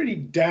 Now, we're pretty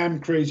damn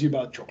crazy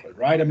about chocolate,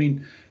 right? I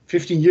mean,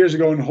 15 years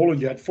ago in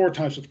Holland, you had 4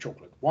 types of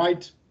chocolate: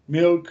 white,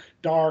 milk,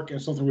 dark, and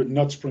something with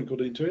nuts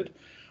sprinkled into it.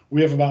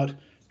 We have about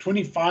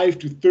 25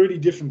 to 30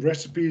 different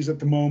recipes at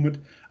the moment.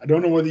 I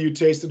don't know whether you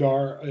tasted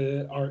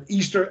our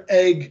Easter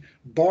egg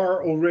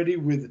bar already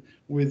with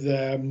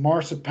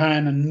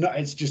marzipan, and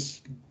it's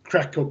just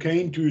crack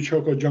cocaine to a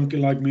choco junkie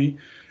like me.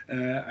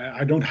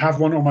 I don't have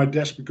one on my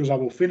desk because I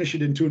will finish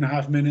it in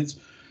 2.5 minutes.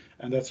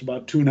 And that's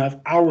about 2.5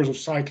 hours of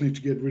cycling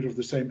to get rid of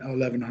the same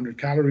 1,100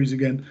 calories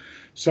again.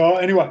 So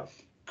anyway,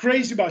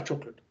 crazy about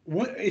chocolate.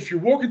 If you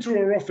walk into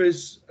our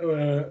office,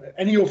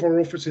 any of our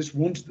offices,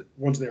 once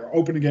they are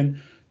open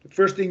again, the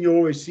first thing you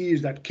always see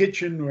is that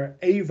kitchen where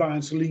Ava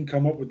and Celine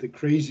come up with the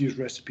craziest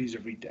recipes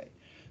every day.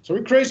 So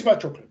we're crazy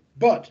about chocolate,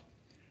 but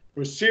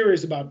we're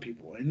serious about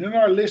people. And in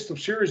our list of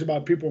serious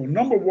about people,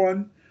 number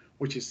 1,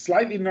 which is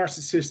slightly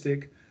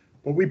narcissistic,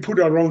 but we put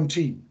our own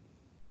team.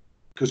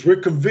 Because we're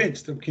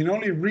convinced that we can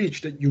only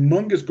reach that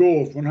humongous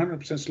goal of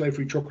 100%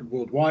 slave-free chocolate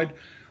worldwide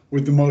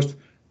with the most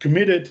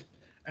committed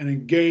and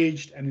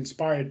engaged and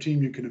inspired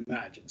team you can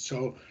imagine.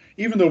 So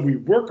even though we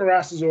work our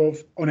asses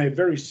off on a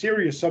very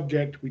serious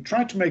subject, we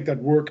try to make that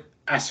work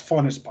as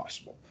fun as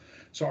possible.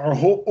 So our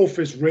whole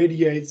office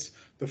radiates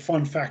the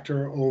fun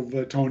factor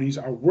of Tony's.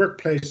 Our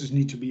workplaces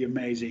need to be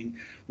amazing.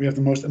 We have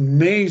the most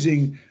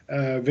amazing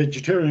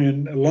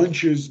vegetarian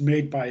lunches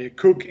made by a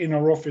cook in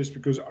our office,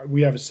 because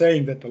we have a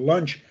saying that the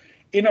lunch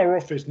in our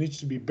office needs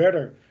to be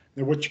better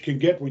than what you can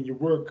get when you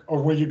work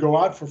or when you go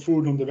out for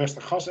food on the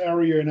Westergas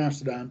area in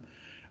Amsterdam.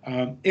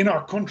 In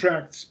our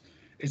contracts,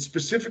 it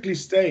specifically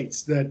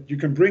states that you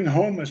can bring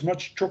home as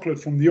much chocolate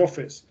from the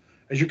office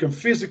as you can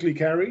physically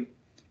carry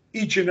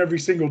each and every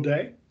single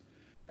day.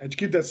 And to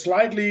keep that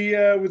slightly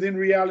within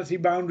reality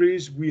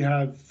boundaries, we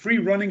have free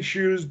running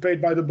shoes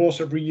paid by the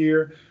boss every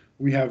year.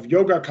 We have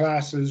yoga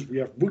classes. We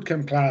have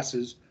bootcamp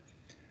classes.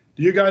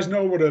 Do you guys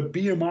know what a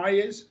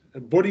BMI is? A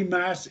body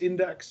mass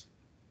index?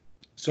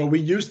 So we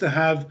used to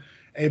have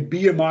a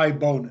BMI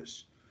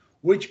bonus,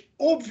 which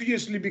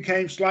obviously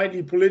became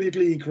slightly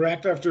politically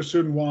incorrect after a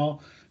certain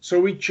while. So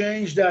we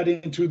changed that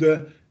into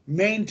the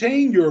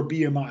maintain your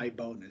BMI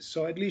bonus.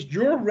 So at least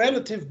your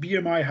relative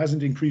BMI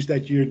hasn't increased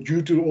that year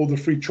due to all the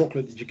free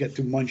chocolate that you get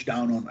to munch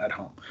down on at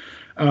home.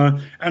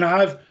 And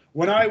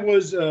when I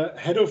was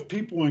head of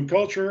people and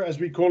culture, as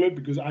we call it,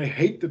 because I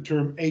hate the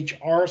term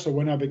HR, so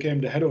when I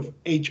became the head of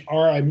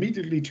HR, I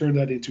immediately turned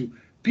that into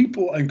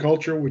people and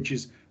culture, which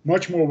is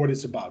much more what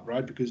it's about,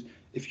 right? Because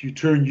if you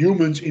turn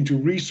humans into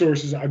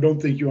resources, I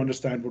don't think you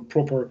understand what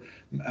proper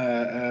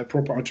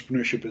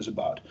entrepreneurship is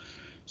about.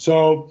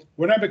 So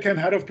when I became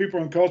head of people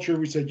and culture,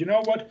 we said, you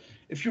know what?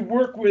 If you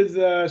work with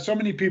so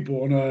many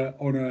people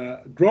on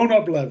a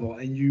grown-up level,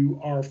 and you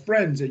are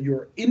friends and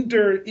you're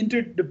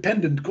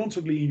interdependent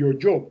constantly in your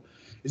job,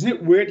 isn't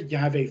it weird that you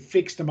have a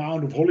fixed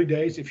amount of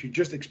holidays if you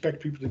just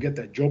expect people to get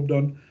that job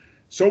done?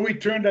 So we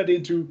turned that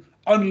into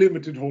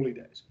unlimited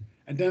holidays.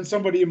 And then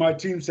somebody in my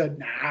team said,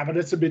 nah, but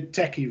that's a bit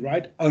techie,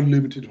 right?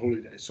 Unlimited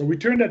holidays. So we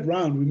turned that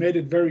around. We made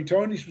it very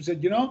Tony's. We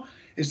said, you know,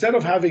 instead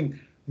of having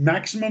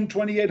maximum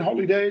 28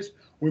 holidays,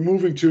 we're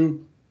moving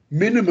to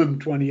minimum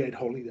 28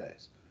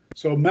 holidays.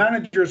 So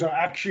managers are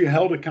actually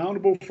held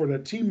accountable for their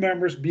team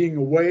members being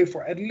away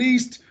for at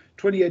least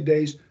 28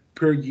 days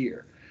per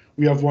year.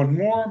 We have one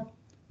more.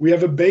 We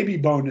have a baby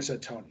bonus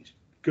at Tony's,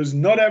 because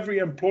not every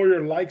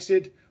employer likes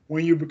it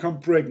when you become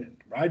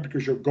pregnant, right?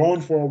 Because you're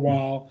gone for a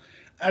while.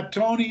 At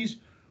Tony's,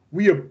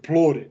 we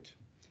applaud it.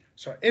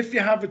 So if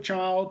you have a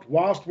child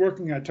whilst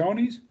working at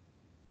Tony's,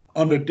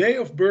 on the day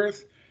of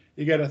birth,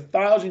 you get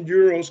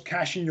 €1,000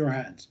 cash in your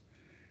hands.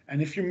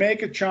 And if you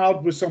make a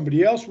child with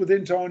somebody else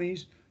within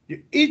Tony's,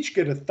 you each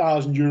get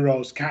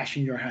 €1,000 cash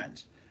in your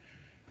hands.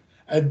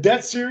 And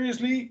that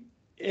seriously,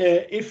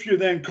 if you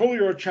then call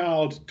your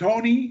child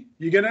Tony,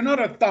 you get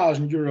another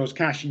 €1,000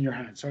 cash in your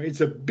hands. So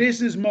it's a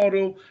business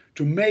model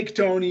to make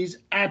Tony's,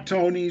 at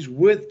Tony's,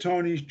 with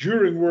Tony's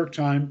during work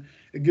time.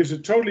 It gives a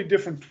totally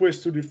different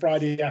twist to the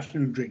Friday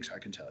afternoon drinks, I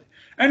can tell you.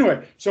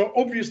 Anyway, so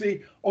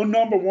obviously on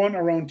number one,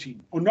 our own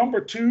team. On number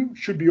two,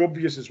 should be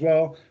obvious as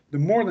well, the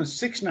more than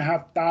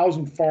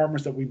 6,500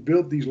 farmers that we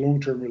built these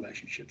long-term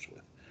relationships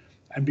with.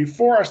 And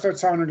before I start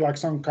sounding like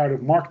some kind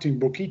of marketing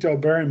boquito,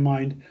 bear in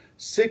mind,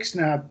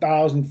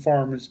 6,500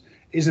 farmers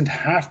isn't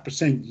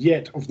 0.5%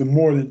 yet of the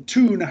more than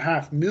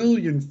 2.5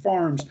 million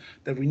farms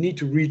that we need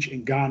to reach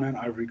in Ghana and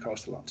Ivory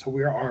Coast alone. So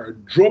we are a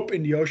drop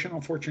in the ocean,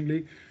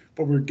 unfortunately,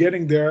 but we're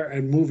getting there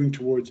and moving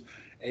towards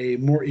a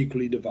more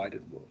equally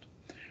divided world.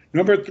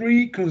 Number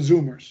three,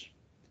 consumers.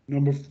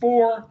 Number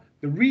four,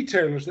 the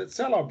retailers that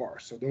sell our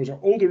bars. So those are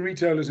all the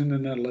retailers in the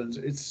Netherlands.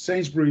 It's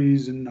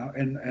Sainsbury's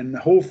and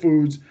Whole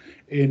Foods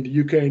in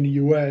the UK and the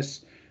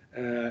US.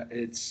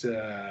 It's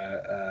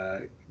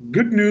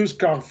good news,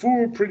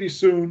 Carrefour pretty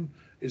soon.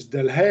 It's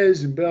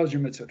Delhaize in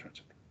Belgium, etc.,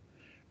 etc.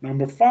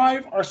 Number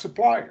five are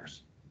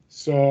suppliers.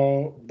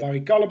 So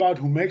Barry Callebaut,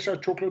 who makes our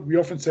chocolate, we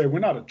often say we're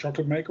not a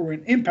chocolate maker, we're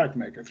an impact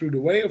maker through the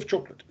way of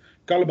chocolate.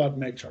 Callebaut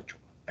makes our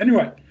chocolate.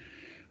 Anyway,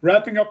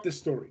 wrapping up this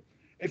story.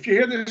 If you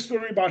hear this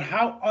story about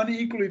how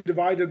unequally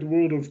divided the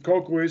world of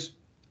cocoa is,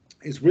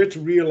 it's weird to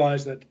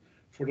realize that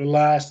for the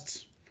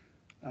last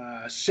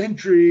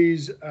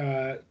centuries,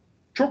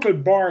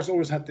 chocolate bars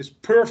always had this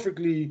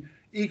perfectly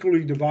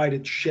equally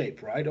divided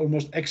shape, right?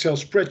 Almost Excel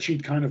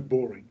spreadsheet kind of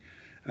boring.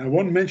 And I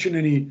won't mention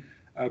any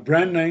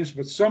brand names,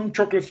 but some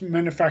chocolate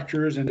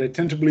manufacturers, and they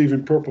tend to believe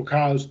in purple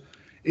cows,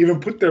 even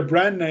put their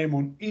brand name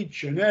on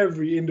each and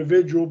every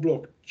individual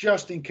block,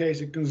 just in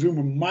case a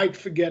consumer might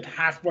forget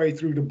halfway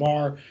through the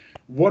bar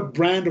what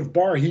brand of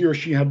bar he or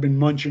she had been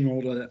munching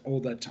all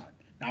that time.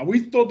 Now,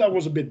 we thought that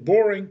was a bit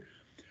boring,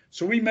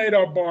 so we made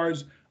our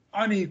bars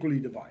unequally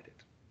divided.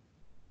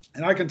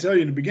 And I can tell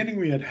you, in the beginning,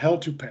 we had hell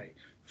to pay.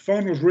 The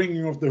phone was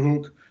ringing off the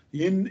hook.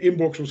 The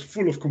inbox was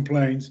full of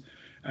complaints.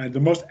 And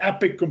the most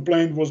epic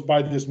complaint was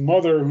by this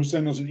mother who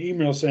sent us an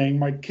email saying,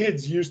 my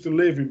kids used to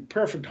live in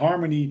perfect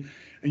harmony,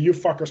 and you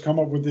fuckers come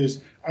up with this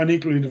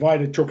unequally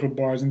divided chocolate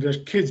bars, and there's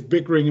kids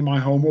bickering in my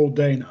home all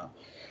day now.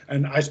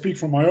 And I speak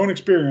from my own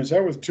experience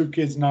with 2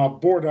 kids now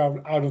bored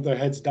out of their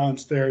heads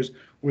downstairs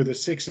with a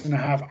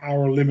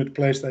 6.5-hour limit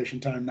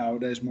PlayStation time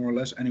nowadays, more or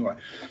less. Anyway,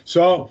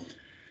 so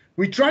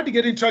we tried to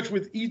get in touch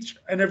with each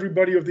and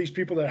everybody of these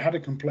people that had a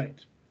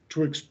complaint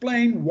to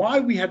explain why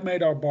we had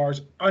made our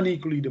bars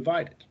unequally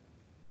divided.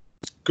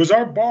 Because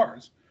our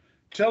bars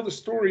tell the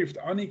story of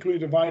the unequally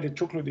divided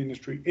chocolate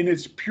industry in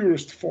its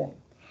purest form.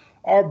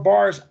 Our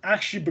bars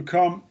actually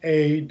become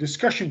a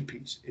discussion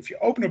piece. If you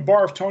open a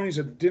bar of Tony's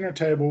at the dinner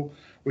table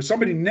with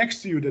somebody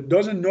next to you that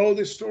doesn't know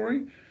this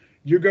story,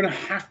 you're going to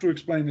have to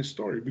explain this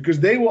story, because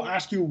they will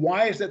ask you,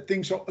 why is that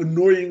thing so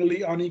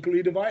annoyingly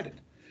unequally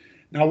divided?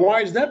 Now,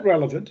 why is that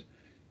relevant?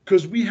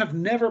 Because we have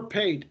never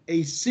paid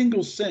a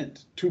single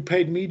cent to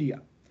paid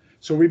media.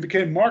 So we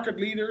became market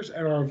leaders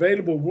and are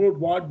available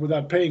worldwide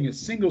without paying a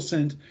single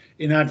cent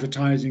in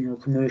advertising or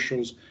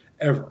commercials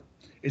ever.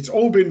 It's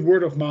all been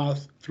word of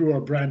mouth through our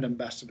brand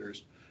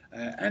ambassadors,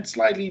 and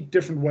slightly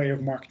different way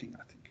of marketing,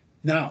 I think.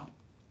 Now,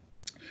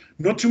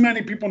 not too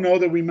many people know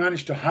that we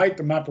managed to hide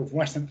the map of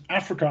Western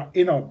Africa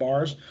in our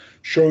bars,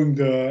 showing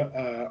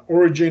the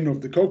origin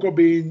of the cocoa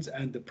beans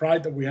and the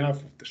pride that we have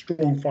of the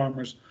strong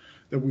farmers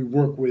that we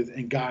work with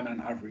in Ghana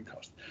and Ivory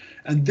Coast.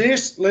 And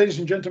this, ladies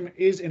and gentlemen,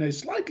 is in a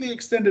slightly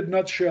extended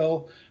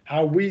nutshell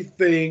how we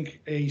think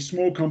a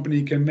small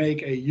company can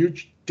make a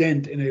huge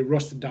dent in a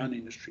rusted down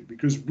industry,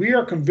 because we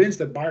are convinced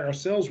that by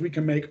ourselves we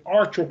can make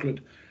our chocolate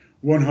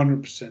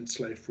 100%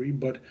 slave free,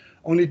 but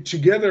only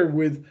together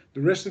with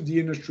the rest of the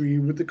industry,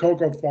 with the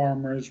cocoa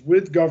farmers,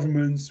 with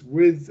governments,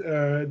 with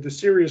the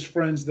serious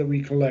friends that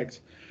we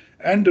collect,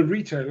 and the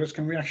retailers,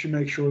 can we actually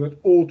make sure that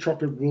all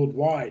chocolate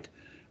worldwide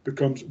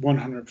becomes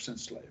 100%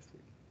 slave free.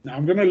 Now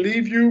I'm going to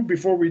leave you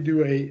before we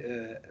do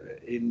a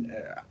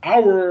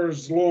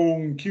hours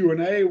long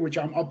Q&A, which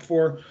I'm up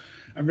for.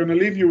 I'm going to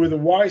leave you with a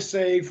wise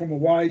saying from a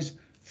wise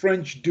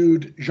French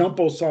dude,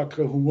 Jean-Paul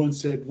Sartre, who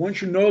once said,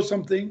 once you know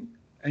something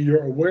and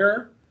you're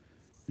aware,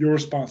 you're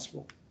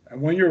responsible.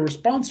 And when you're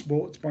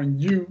responsible, it's upon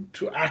you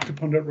to act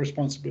upon that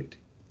responsibility.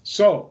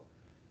 So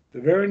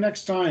the very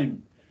next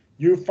time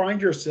you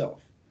find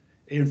yourself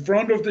in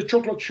front of the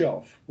chocolate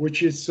shelf,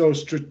 which is so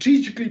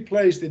strategically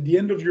placed at the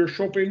end of your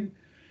shopping,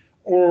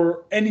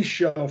 or any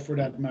shelf for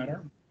that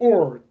matter,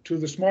 or to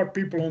the smart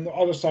people on the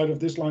other side of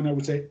this line, I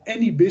would say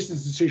any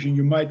business decision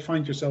you might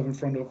find yourself in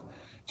front of,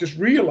 just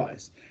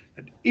realize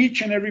that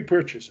each and every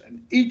purchase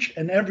and each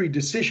and every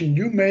decision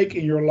you make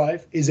in your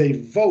life is a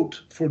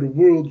vote for the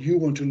world you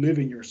want to live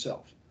in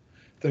yourself.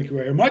 Thank you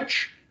very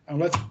much. And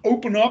let's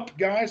open up,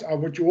 guys. I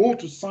want you all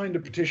to sign the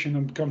petition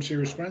and become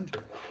serious friends.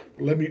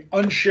 Let me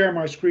unshare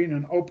my screen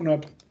and open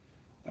up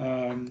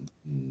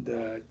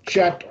the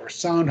chat or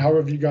sound,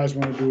 however you guys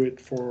want to do it,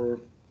 for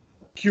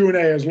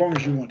Q&A as long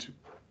as you want to.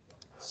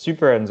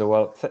 Super, Enzo.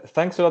 Well,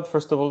 thanks a lot,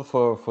 first of all,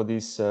 for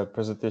this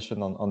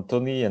presentation on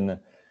Tony, and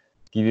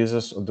gives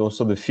us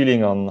also the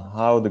feeling on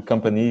how the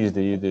company is,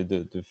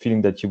 the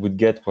feeling that you would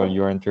get when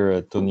you enter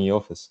a Tony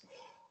office.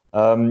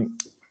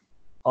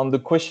 On the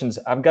questions,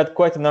 I've got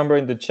quite a number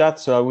in the chat,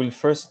 so I will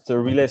first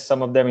relay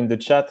some of them in the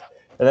chat,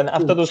 and then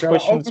after those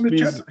questions,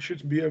 please. Chat? I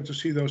should be able to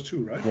see those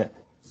too, right? Yeah.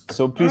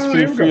 So please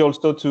feel free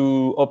also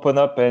to open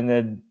up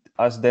and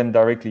ask them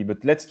directly.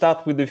 But let's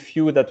start with a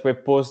few that were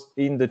posted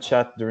in the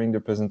chat during the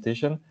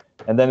presentation,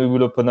 and then we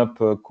will open up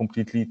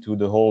completely to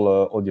the whole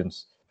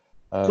audience.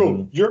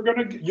 Cool. You're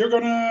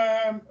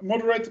gonna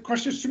moderate the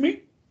questions to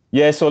me?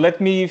 Yeah. So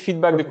let me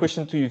feedback the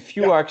question to you.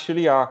 Few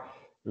actually are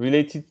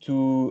related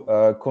to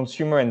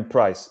consumer and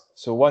price.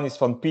 So one is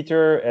from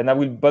Peter, and I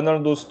will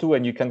bundle those two,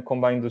 and you can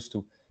combine those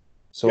two.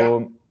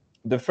 So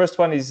the first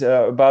one is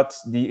about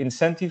the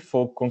incentive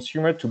for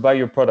consumer to buy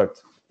your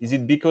product. Is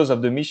it because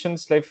of the mission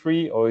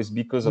slave-free, or is it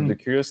because of the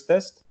curious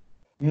test?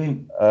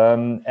 And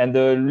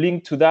the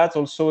link to that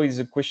also is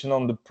a question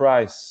on the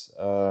price.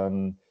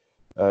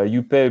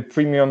 You pay a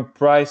premium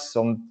price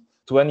on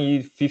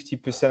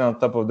 20-50% on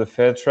top of the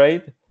fair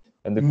trade.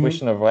 And the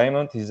question of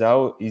Raymond is,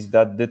 how is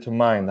that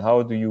determined?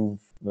 How do you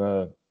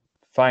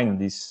find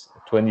this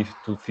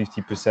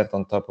 20-50%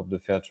 on top of the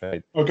fair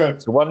trade? Okay.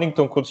 So one link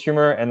to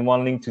consumer and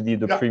one link to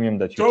the premium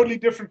that you totally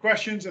different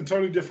questions and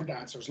totally different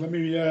answers. Let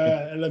me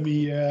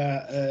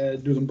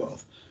do them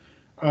both.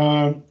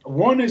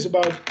 One is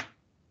about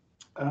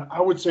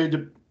I would say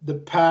the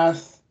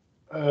path.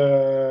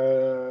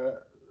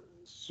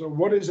 So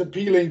what is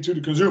appealing to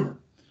the consumer?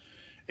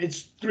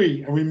 It's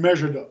three, and we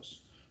measure those.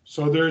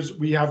 So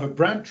we have a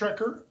brand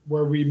tracker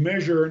where we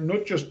measure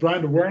not just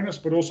brand awareness,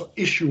 but also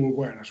issue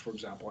awareness, for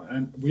example.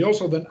 And we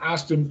also then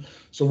ask them,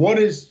 so what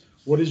is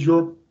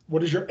your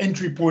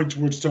entry point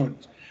towards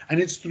Tony's? And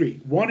it's three.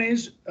 One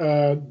is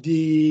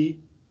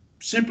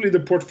simply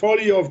the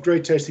portfolio of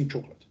great tasting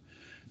chocolate.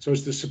 So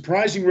it's the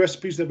surprising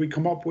recipes that we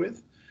come up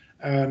with.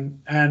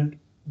 And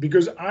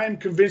because I'm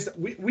convinced that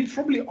we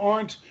probably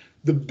aren't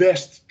the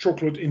best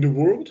chocolate in the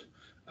world,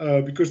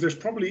 because there's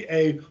probably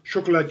a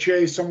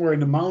chocolatier somewhere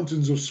in the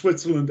mountains of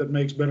Switzerland that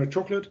makes better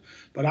chocolate.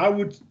 But I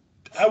would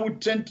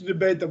tend to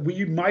debate that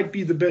we might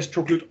be the best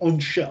chocolate on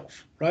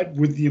shelf, right?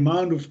 With the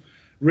amount of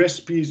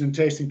recipes and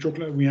tasting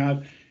chocolate we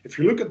have. If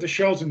you look at the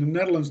shelves in the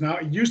Netherlands now,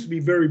 it used to be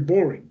very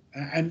boring.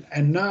 And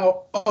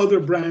now other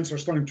brands are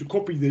starting to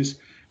copy this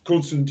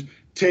constant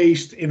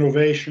taste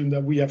innovation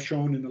that we have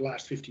shown in the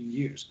last 15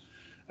 years.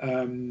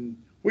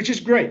 Which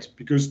is great,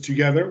 because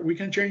together we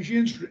can change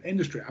the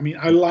industry. I mean,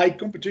 I like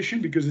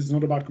competition because it's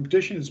not about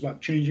competition, it's about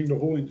changing the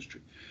whole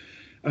industry.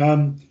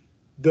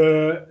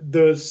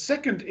 The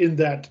second in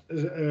that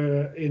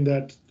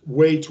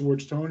way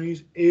towards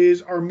Tony's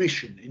is our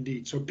mission,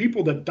 indeed. So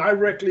people that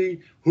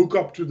directly hook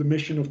up to the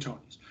mission of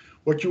Tony's.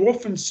 What you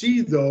often see,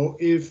 though,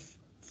 if,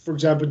 for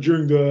example,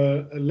 during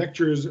the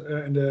lectures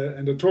and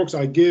the talks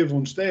I give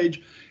on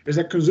stage, is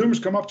that consumers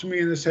come up to me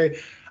and they say,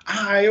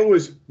 I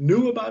always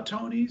knew about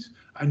Tony's.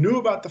 I knew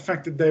about the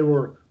fact that they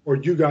were, or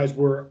you guys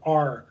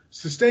are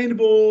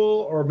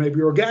sustainable or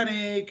maybe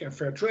organic and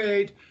fair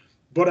trade,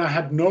 but I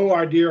had no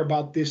idea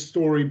about this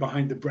story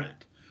behind the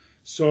brand.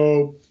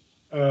 So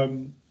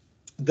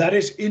that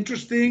is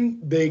interesting.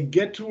 They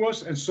get to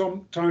us and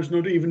sometimes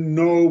not even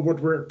know what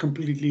we're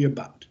completely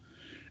about.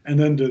 And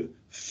then the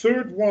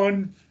third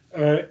one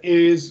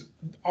is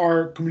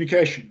our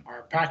communication,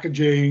 our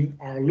packaging,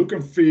 our look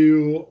and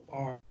feel,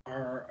 our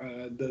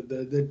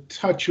the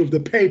touch of the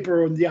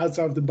paper on the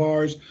outside of the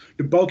bars,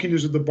 the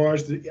bulkiness of the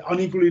bars, the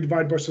unequally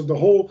divided bars, so the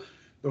whole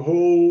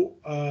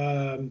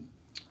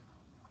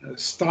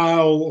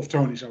style of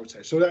Tony's, I would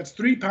say. So that's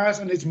 3 pass,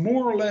 and it's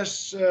more or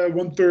less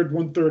 1/3,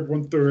 1/3,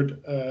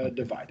 1/3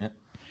 divide. Yeah.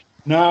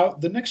 Now,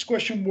 the next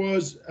question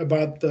was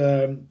about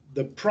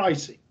the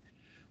pricing.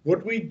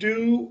 What we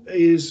do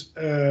is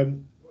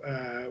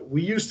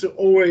we used to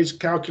always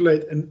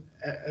calculate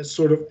a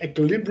sort of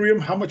equilibrium.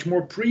 How much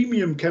more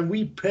premium can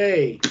we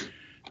pay,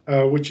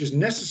 which is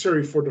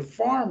necessary for the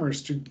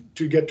farmers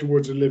to get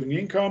towards a living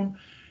income,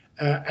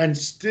 and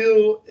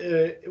still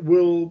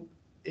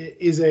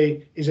is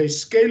a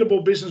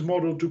scalable business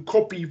model to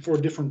copy for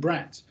different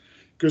brands.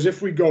 Because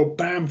if we go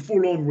bam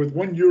full on with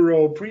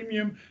 €1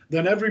 premium,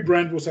 then every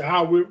brand will say,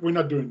 we're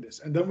not doing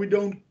this, and then we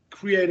don't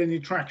create any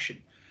traction.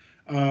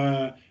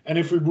 And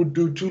if we would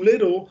do too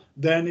little,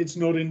 then it's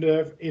not in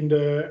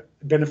the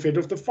benefit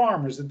of the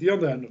farmers at the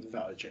other end of the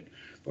value chain.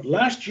 But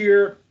last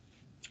year,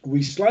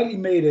 we slightly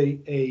made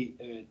a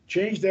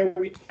change there.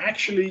 We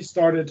actually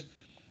started,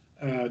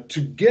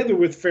 together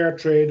with Fair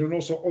Trade and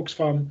also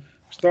Oxfam,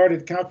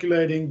 started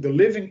calculating the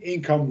living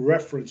income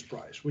reference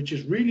price, which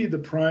is really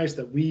the price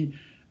that we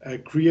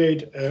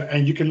create.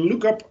 And you can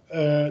look up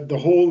the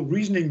whole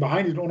reasoning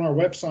behind it on our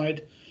website.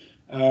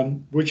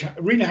 Which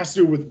really has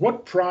to do with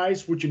what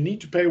price would you need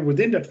to pay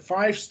within that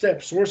 5-step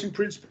sourcing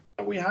principle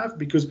that we have,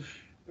 because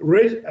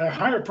a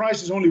higher price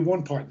is only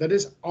one part. That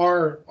is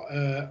our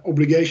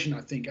obligation,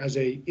 I think, as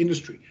a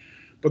industry.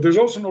 But there's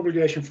also an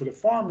obligation for the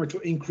farmer to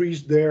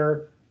increase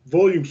their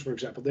volumes, for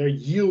example, their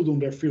yield on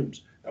their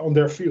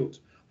fields,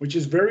 which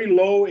is very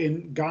low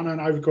in Ghana and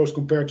Ivory Coast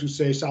compared to,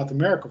 say, South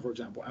America, for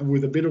example. And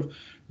with a bit of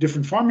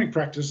different farming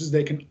practices,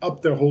 they can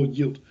up their whole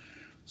yield.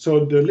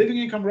 So the living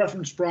income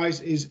reference price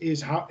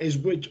is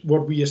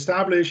what we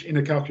establish in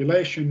a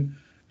calculation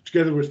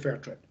together with Fair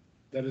Trade.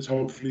 That is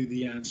hopefully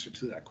the answer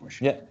to that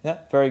question. Yeah,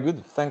 very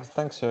good. Thanks,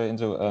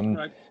 Ynzo.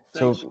 Right.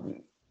 So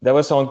that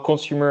was on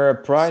consumer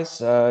price.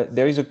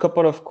 There is a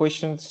couple of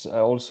questions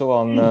also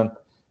on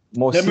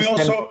more.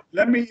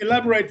 Let me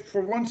elaborate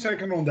for 1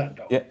 second on that,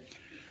 though. Yeah.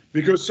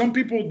 Because some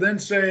people then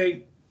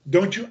say,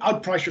 "Don't you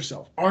outprice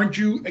yourself? Aren't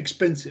you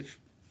expensive?"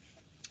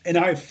 And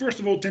I first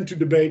of all tend to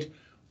debate.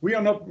 We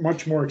are not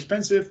much more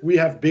expensive. We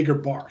have bigger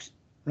bars,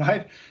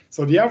 right?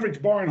 So the average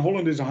bar in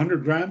Holland is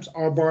 100 grams.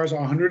 Our bars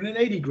are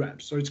 180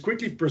 grams. So it's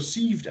quickly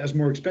perceived as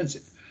more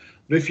expensive.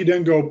 But if you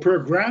then go per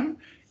gram,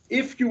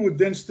 if you would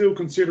then still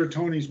consider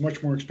Tony's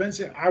much more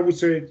expensive, I would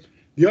say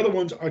the other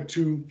ones are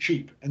too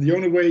cheap. And the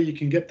only way you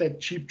can get that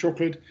cheap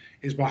chocolate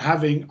is by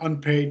having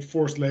unpaid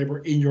forced labor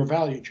in your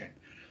value chain.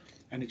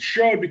 And it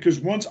showed because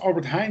once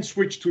Albert Heijn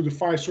switched to the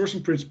 5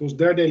 sourcing principles,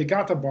 their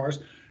Delicata bars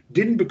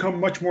didn't become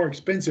much more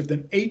expensive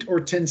than 8 or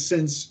 10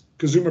 cents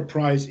consumer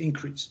price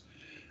increase.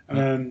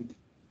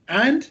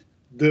 And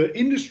the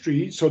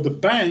industry, so the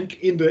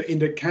bank in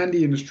the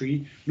candy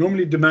industry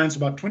normally demands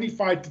about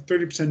 25 to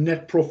 30%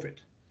 net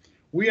profit.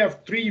 We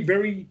have 3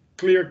 very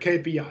clear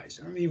KPIs.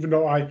 And even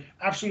though I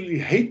absolutely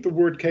hate the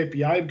word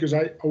KPI, because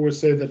I always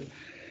say that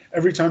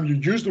every time you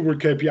use the word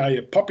KPI,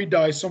 a puppy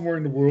dies somewhere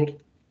in the world.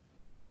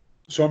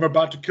 So I'm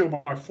about to kill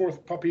my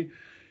 4th puppy.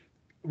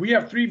 We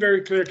have 3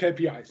 very clear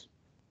KPIs.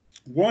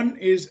 One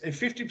is a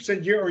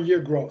 50% year-on-year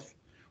growth,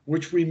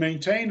 which we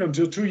maintained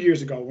until 2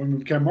 years ago when we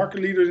became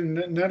market leaders in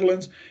the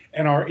Netherlands,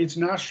 and our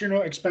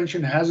international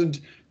expansion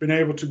hasn't been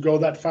able to go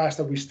that fast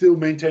that we still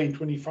maintain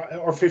 25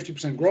 or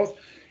 50% growth,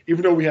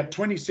 even though we had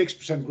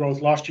 26%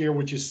 growth last year,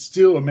 which is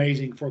still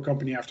amazing for a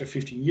company after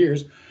 15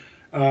 years,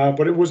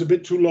 but it was a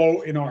bit too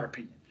low in our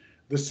opinion.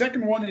 The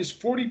second one is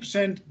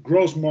 40%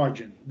 gross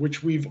margin,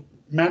 which we've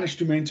managed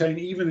to maintain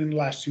even in the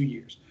last 2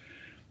 years.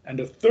 And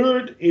the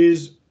third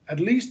is at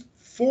least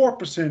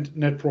 4%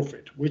 net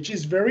profit, which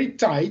is very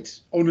tight,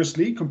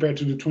 honestly, compared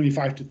to the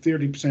 25 to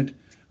 30%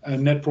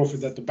 net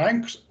profit that the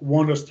banks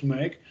want us to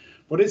make.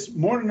 But it's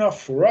more than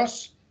enough for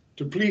us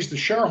to please the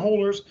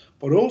shareholders,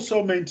 but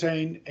also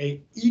maintain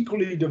a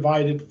equally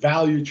divided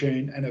value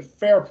chain and a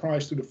fair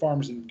price to the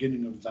farmers in the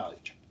beginning of the value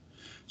chain.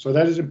 So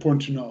that is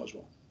important to know as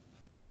well.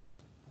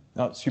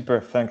 Oh, super,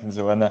 thanks,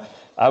 Ynzo. And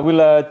I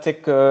will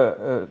take,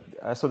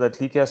 I saw that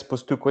Lieke has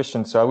posed 2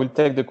 questions, so I will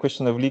take the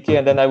question of Lieke,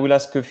 and then I will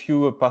ask a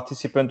few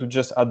participants to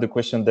just add the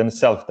question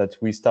themselves, that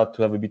we start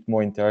to have a bit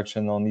more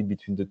interaction on it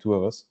between the 2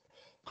 of us.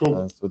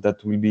 Cool. So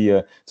that will be,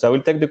 so I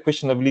will take the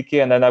question of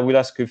Lieke, and then I will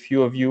ask a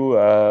few of you,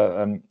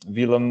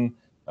 Willem,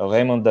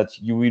 Raymond, that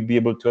you will be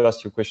able to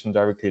ask your question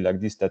directly like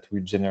this, that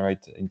will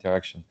generate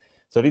interaction.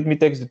 So let me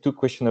take the 2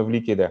 questions of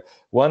Lieke there.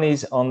 One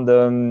is on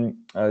the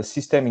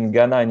system in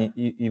Ghana and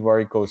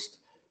Ivory Coast.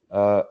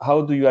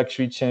 How do you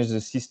actually change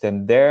the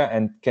system there?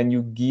 And can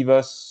you give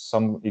us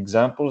some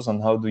examples on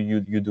how do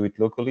you do it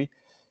locally?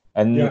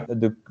 And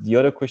the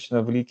other question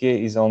of Lieke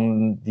is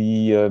on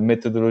the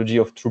methodology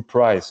of true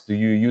price. Do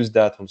you use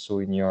that also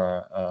in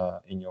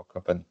your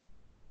company?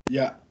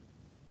 Yeah.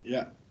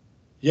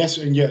 Yes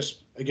and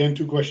yes. Again,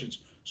 2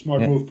 questions.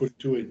 Smart move, put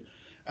 2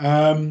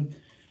 in.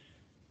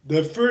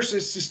 The first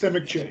is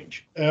systemic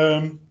change.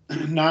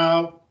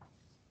 Now,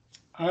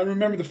 I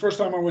remember the first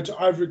time I went to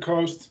Ivory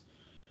Coast.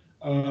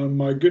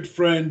 My good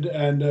friend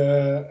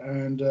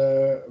and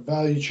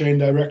value chain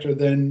director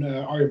then,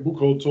 Arjen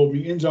Boekholt, told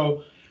me,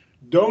 Ynzo,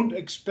 don't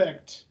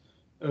expect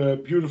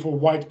beautiful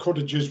white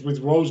cottages with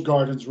rose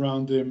gardens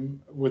around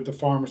them with the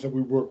farmers that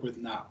we work with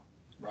now,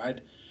 right?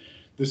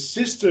 The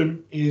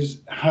system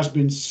has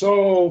been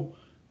so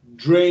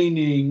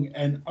draining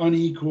and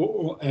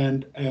unequal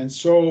and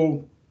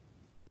so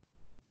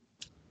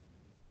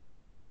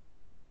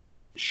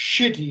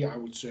shitty, I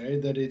would say,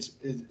 that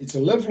it's a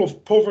level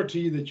of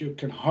poverty that you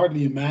can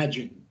hardly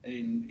imagine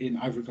in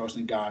Ivory Coast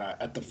and Ghana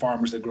at the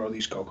farmers that grow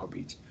these cocoa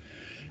beans.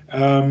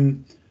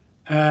 Um,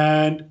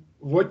 and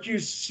what you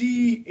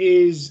see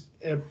is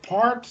a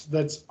part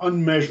that's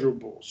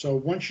unmeasurable. So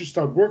once you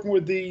start working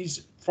with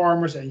these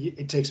farmers, and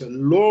it takes a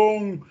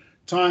long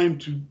time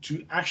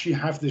to actually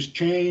have this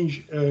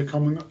change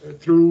coming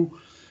through.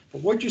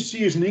 But what you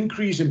see is an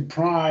increase in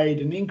pride,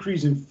 an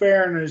increase in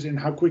fairness in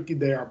how quickly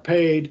they are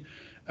paid.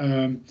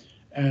 Um,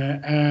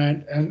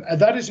 and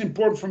that is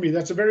important for me.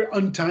 That's a very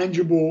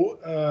untangible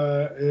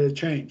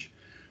change.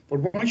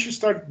 But once you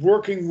start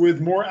working with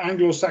more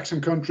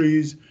Anglo-Saxon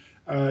countries,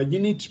 you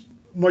need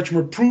much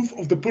more proof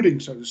of the pudding,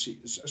 so to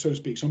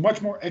speak. So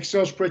much more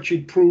Excel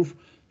spreadsheet proof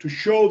to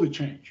show the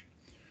change.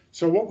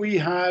 So what we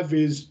have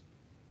is,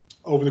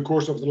 over the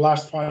course of the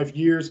last 5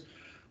 years,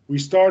 we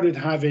started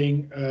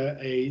having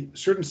a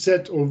certain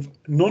set of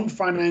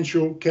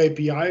non-financial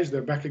KPIs.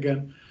 They're back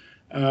again.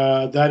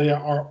 That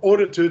are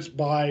audited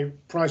by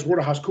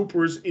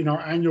PricewaterhouseCoopers in our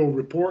annual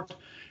report.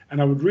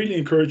 And I would really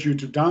encourage you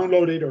to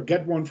download it or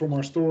get one from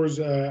our stores,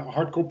 a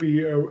hard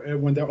copy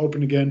when they're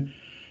open again.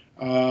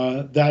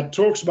 That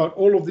talks about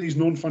all of these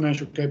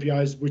non-financial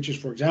KPIs, which is,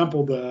 for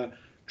example, the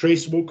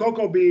traceable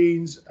cocoa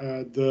beans,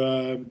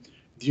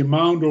 the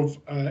amount of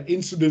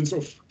incidents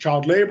of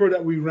child labor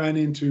that we ran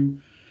into.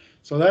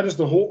 So that is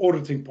the whole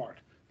auditing part.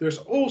 There's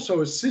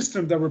also a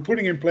system that we're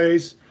putting in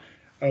place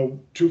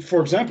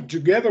for example,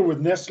 together with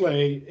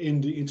Nestle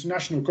in the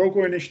International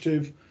Cocoa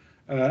Initiative,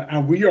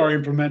 and we are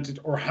implemented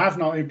or have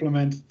now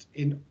implemented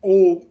in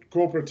all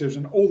cooperatives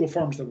and all the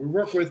farms that we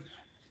work with.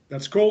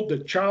 That's called the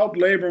Child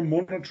Labor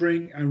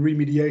Monitoring and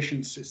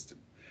Remediation System,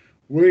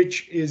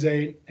 which is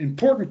an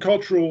important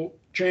cultural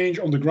change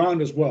on the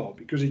ground as well,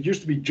 because it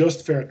used to be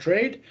just fair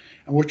trade.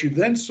 And what you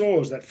then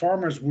saw is that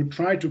farmers would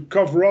try to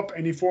cover up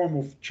any form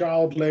of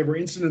child labor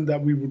incident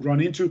that we would run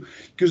into,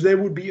 because they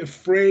would be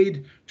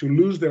afraid to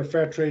lose their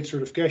fair trade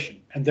certification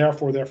and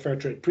therefore their fair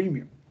trade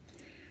premium.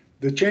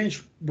 The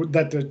change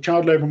that the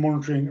Child Labor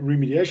Monitoring and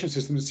Remediation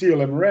System, the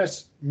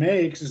CLMRS,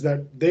 makes is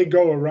that they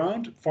go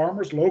around,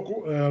 farmers,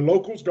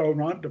 locals go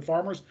around the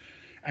farmers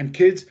and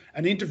kids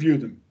and interview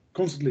them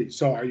constantly.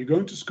 So are you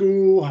going to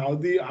school? How's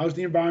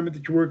the environment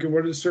that you work in?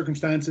 What are the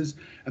circumstances?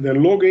 And they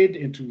log it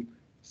into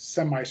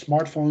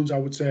semi-smartphones, I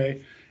would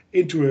say,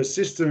 into a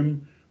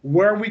system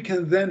where we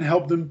can then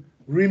help them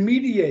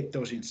remediate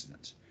those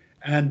incidents.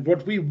 And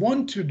what we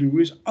want to do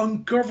is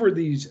uncover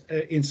these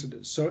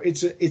incidents. So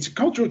it's a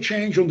cultural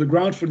change on the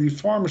ground for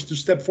these farmers to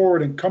step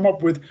forward and come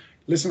up with,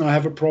 listen, I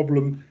have a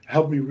problem,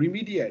 help me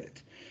remediate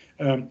it.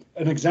 An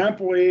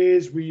example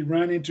is we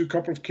ran into a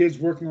couple of kids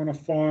working on a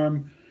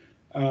farm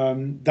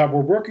that were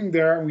working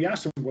there, and we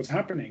asked them what's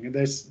happening. And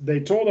they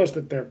told us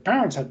that their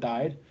parents had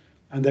died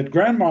and that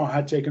grandma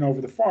had taken over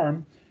the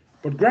farm,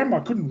 but grandma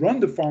couldn't run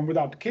the farm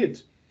without the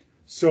kids.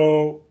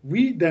 So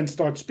we then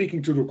start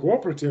speaking to the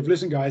cooperative.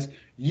 Listen, guys,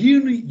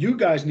 you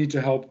guys need to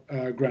help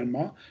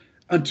grandma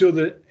until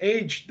the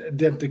age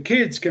that the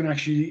kids can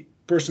actually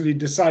personally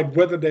decide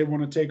whether they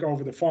want to take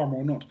over the farm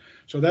or not.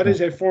 So that is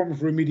a form of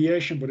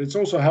remediation, but it's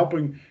also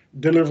helping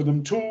deliver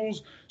them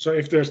tools. So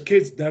if there's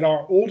kids that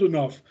are old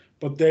enough,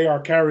 but they are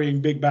carrying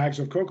big bags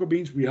of cocoa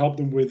beans, we help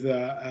them with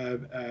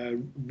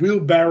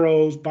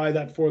wheelbarrows, buy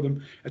that for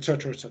them,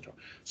 etc., etc.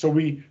 So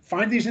we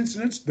find these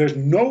incidents. There's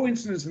no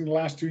incidents in the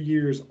last 2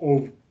 years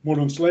of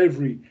modern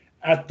slavery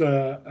at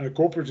the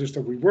cooperatives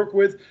that we work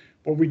with,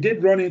 but we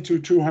did run into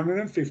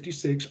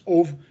 256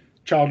 of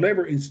child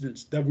labor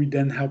incidents that we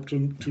then helped to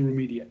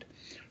remediate.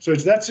 So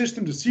it's that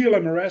system, the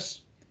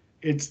CLMRS.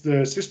 It's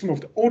the system of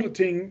the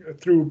auditing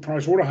through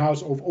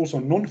Pricewaterhouse of also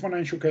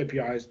non-financial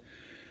KPIs.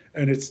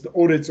 And it's the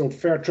audits of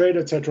fair trade,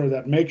 etc.,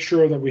 that make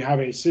sure that we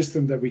have a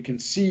system that we can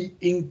see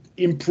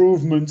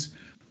improvements.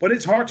 But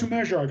it's hard to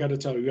measure, I got to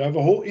tell you. You have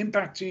a whole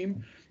impact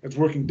team that's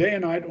working day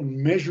and night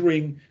on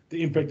measuring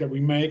the impact that we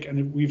make.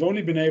 And we've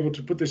only been able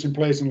to put this in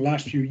place in the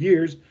last few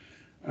years.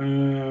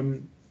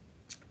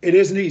 It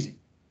isn't easy.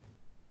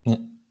 Yeah.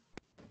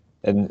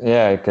 And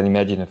yeah, I can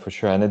imagine it for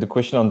sure. And the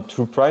question on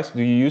True Price,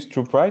 do you use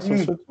True Price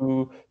also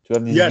to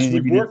have this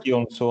visibility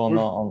also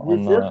on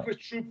we've worked with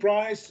True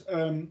Price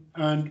and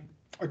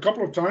a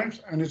couple of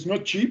times, and it's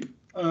not cheap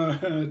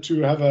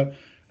to have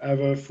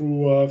a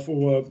full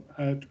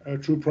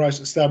True Price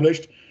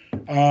established.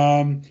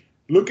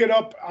 Look it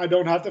up. I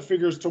don't have the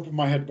figures top of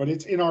my head, but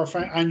it's in our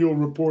annual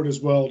report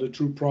as well, the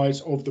True Price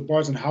of the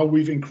bars and how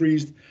we've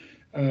increased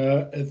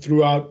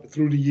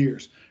through the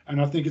years. And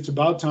I think it's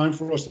about time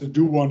for us to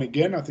do one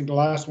again. I think the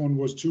last one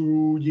was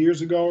 2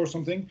 years ago or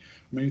something,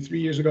 maybe 3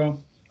 years ago.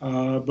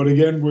 But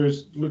again, we're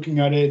looking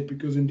at it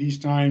because in these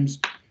times,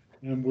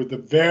 and with the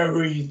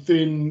very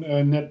thin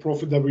net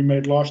profit that we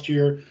made last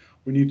year,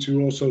 we need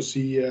to also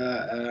see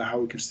how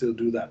we can still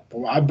do that.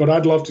 But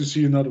I'd love to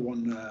see another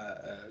one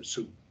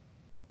soon.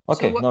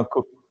 Okay, so no,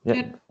 cool.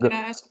 Yeah, can I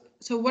ask?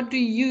 So, what do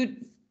you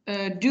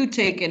do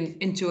take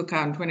into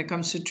account when it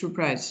comes to true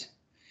price?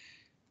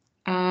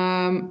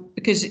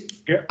 Because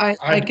Yeah,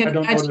 I can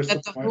imagine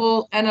that the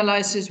whole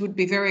analysis would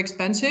be very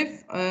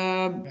expensive,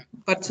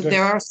 but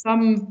there are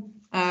some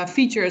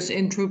features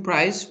in true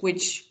price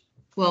which,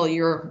 well,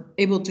 you're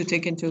able to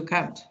take into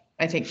account,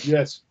 I think.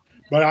 Yes,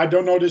 but I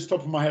don't know this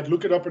top of my head.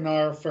 Look it up in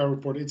our fair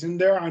report. It's in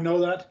there. I know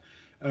that.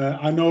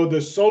 I know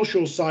the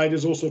social side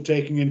is also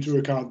taking into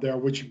account there,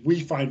 which we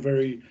find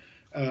very,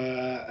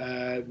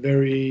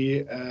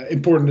 very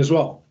important as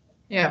well.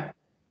 Yeah,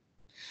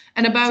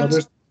 and about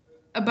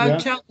yeah.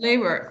 child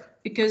labor,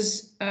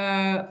 because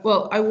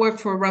well, I work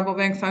for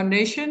Rabobank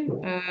Foundation,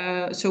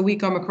 so we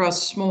come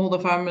across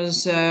smallholder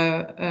farmers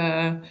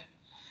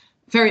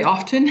very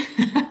often.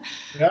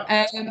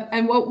 Yeah.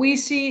 And what we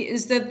see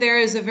is that there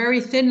is a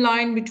very thin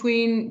line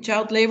between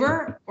child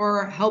labor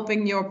or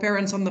helping your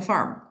parents on the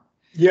farm.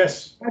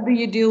 Yes. How do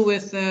you deal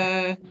with?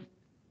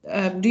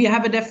 Do you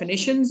have a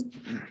definition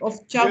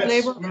of child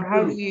labor, or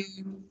how do you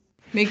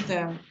make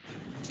the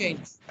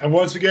change? And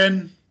once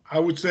again, I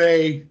would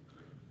say,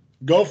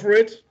 go for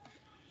it.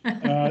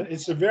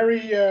 It's a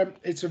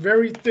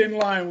very thin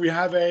line. We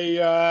have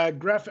a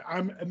graphic.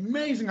 I'm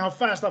amazing how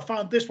fast I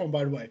found this one,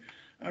 by the way.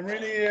 I'm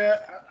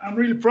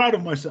really proud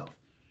of myself.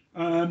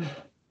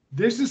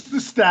 This is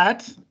the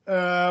stat,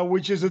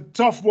 which is a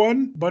tough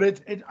one, but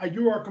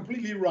you are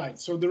completely right.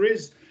 So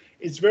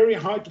it's very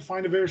hard to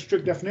find a very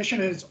strict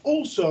definition, and it's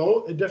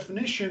also a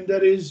definition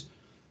that is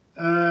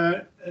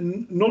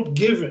not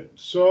given.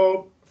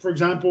 So, for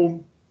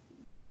example,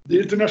 the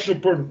International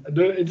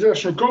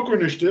Cocoa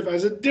Initiative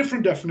has a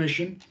different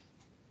definition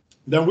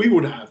than we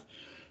would have.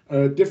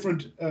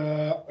 Different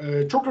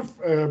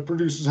chocolate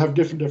producers have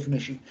different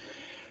definition.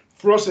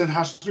 For us, it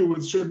has to do with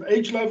a certain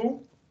age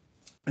level.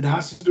 It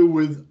has to do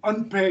with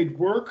unpaid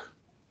work,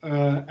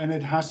 and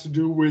it has to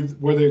do with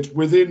whether it's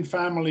within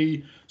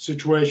family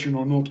situation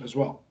or not as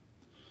well.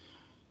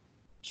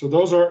 So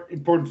those are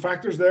important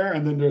factors there,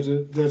 and then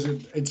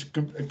it's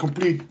a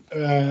complete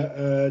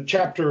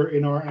chapter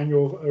in our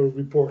annual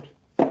report.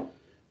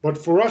 But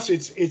for us,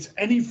 it's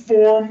any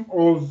form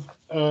of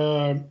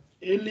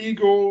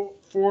illegal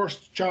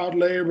forced child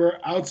labor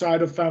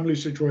outside of family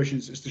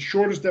situations. It's the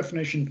shortest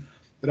definition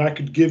that I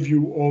could give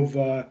you of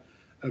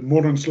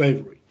modern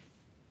slavery.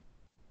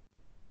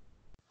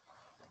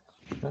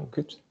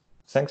 Good.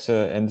 Thanks,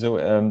 Ynzo.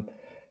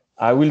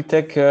 I will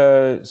take,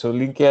 so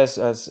Linke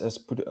has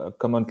put a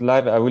comment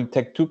live. I will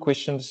take 2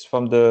 questions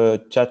from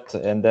the chat,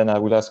 and then I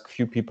will ask a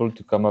few people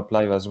to come up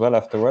live as well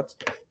afterwards.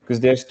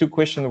 Because there's 2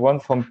 questions, one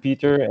from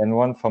Peter and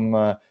one from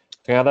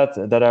Gerard,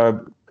 that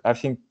are, I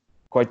think,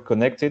 quite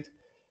connected,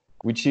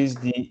 which is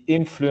the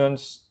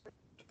influence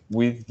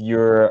with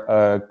your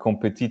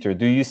competitor.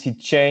 Do you see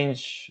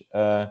change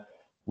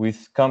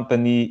with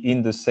company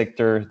in the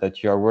sector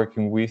that you are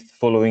working with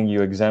following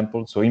your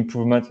example? So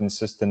improvement in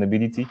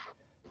sustainability.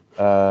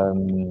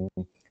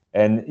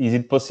 And is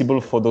it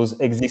possible for those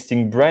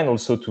existing brands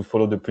also to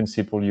follow the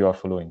principle you are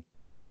following?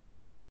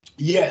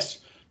 Yes.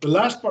 The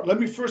last part, let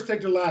me first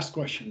take the last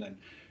question then.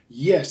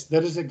 Yes,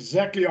 that is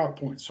exactly our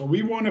point. So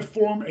we want to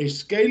form a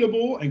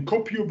scalable and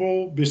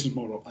copyable business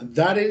model. And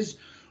that is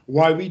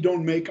why we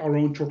don't make our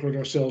own chocolate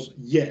ourselves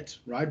yet,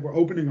 right? We're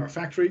opening our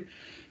factory.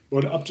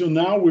 But up till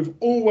now, we've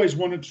always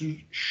wanted to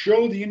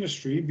show the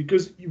industry,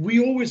 because we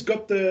always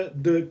got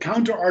the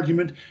counter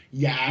argument,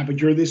 yeah,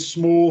 but you're this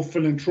small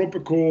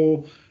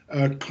philanthropical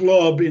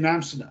club in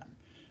Amsterdam.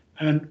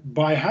 And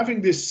by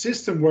having this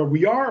system where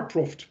we are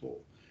profitable,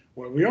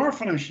 where we are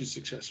financially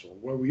successful,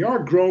 where we are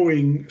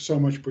growing so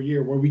much per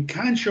year, where we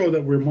can show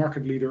that we're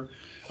market leader.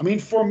 I mean,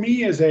 for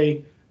me as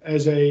a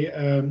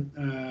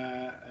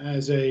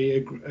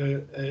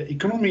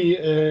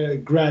economy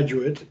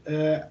graduate,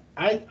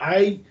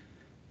 I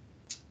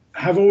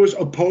have always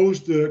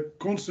opposed the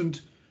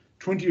constant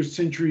 20th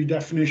century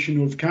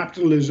definition of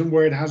capitalism,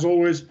 where it has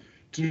always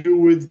to do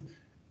with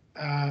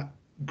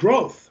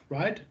growth,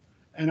 right?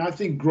 And I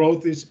think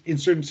growth is, in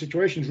certain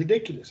situations,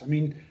 ridiculous. I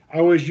mean, I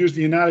always use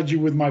the analogy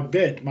with my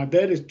bed. My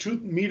bed is 2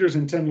 meters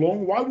and 10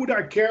 long. Why would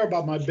I care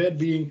about my bed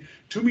being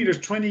 2 meters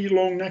 20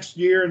 long next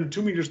year and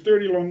 2 meters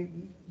 30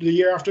 long the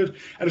year after?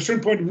 At a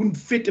certain point, it wouldn't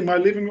fit in my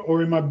living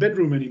or in my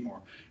bedroom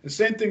anymore. The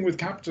same thing with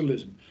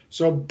capitalism.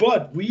 So,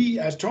 but we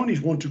as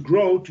Tony's want to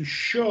grow to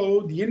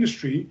show the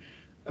industry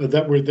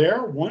that we're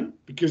there, one,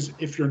 because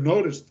if you're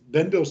noticed,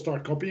 then they'll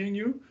start copying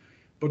you.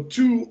 But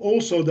 2,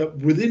 also that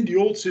within the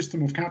old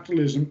system of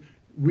capitalism,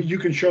 you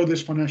can show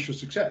this financial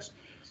success.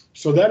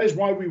 So that is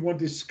why we want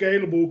this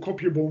scalable,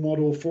 copyable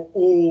model for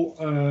all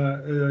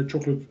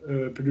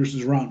chocolate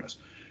producers around us.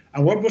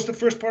 And what was the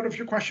first part of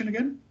your question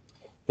again?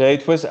 Yeah,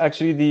 it was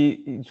actually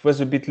it was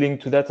a bit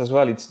linked to that as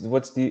well. It's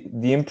what's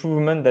the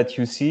improvement that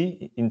you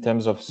see in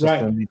terms of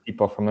sustainability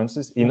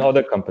performances in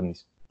other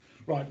companies.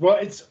 Right. Well,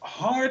 it's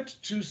hard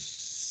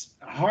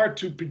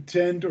to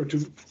pretend or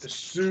to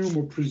assume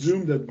or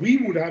presume that we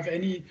would have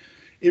any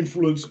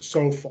influence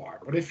so far.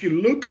 But if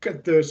you look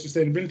at the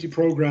sustainability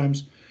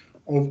programs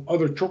of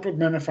other chocolate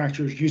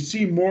manufacturers, you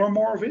see more and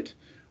more of it.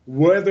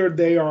 Whether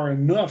they are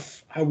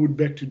enough, I would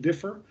beg to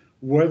differ.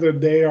 Whether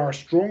they are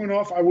strong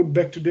enough, I would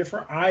beg to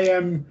differ. I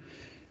am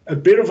a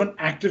bit of an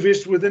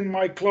activist within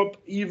my club,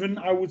 even,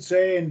 I would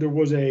say, and there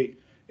was a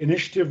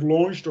initiative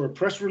launched or a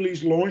press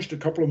release launched a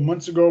couple of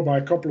months ago by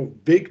a couple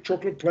of big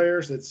chocolate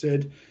players that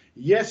said,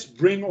 yes,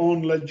 bring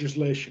on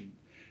legislation.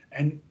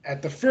 And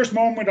at the first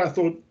moment, I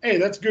thought, hey,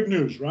 that's good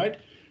news,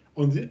 right?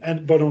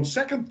 But on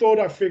second thought,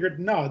 I figured,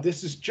 no,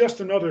 this is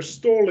just another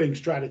stalling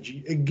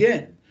strategy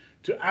again,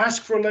 to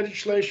ask for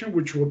legislation,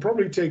 which will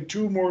probably take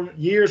 2 more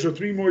years or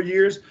 3 more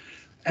years,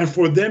 and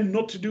for them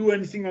not to do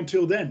anything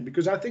until then,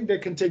 because I think they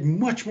can take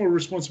much more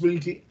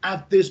responsibility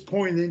at this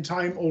point in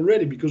time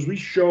already, because we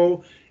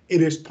show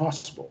it is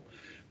possible.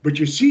 But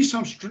you see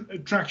some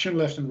traction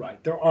left and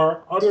right. There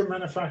are other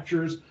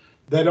manufacturers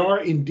that are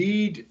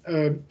indeed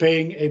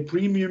paying a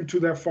premium to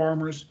their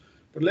farmers.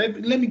 But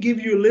let me give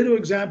you a little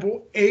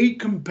example. A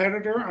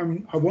competitor,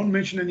 I won't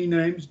mention any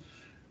names,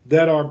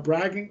 that are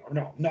bragging,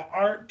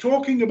 are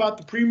talking about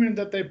the premium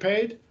that they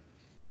paid,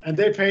 and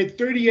they paid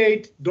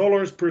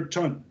 $38 per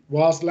ton,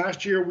 whilst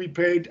last year we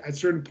paid at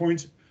certain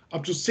points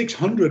up to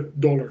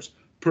 $600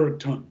 per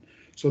ton.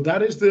 So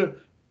that is to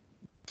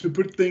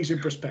put things in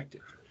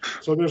perspective.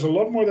 So there's a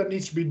lot more that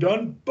needs to be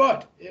done,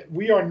 but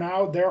we are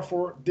now,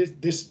 therefore,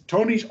 this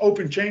Tony's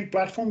open chain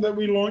platform that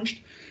we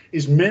launched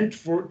is meant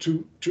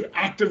to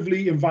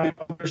actively invite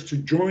others to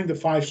join the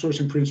 5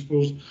 sourcing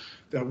principles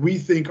that we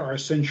think are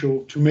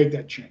essential to make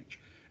that change.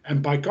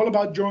 And by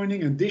Callebaut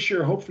joining, and this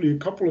year hopefully a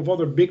couple of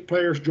other big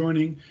players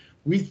joining,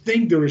 we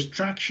think there is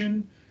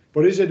traction.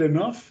 But is it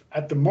enough?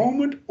 At the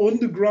moment, on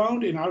the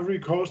ground in Ivory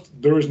Coast,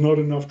 there is not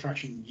enough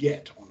traction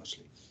yet,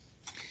 honestly.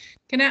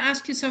 Can I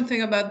ask you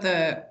something about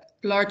the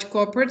large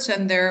corporates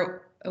and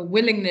their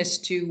willingness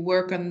to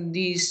work on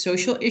these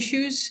social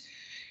issues?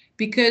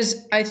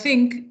 Because I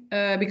think,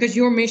 because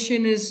your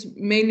mission is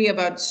mainly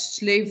about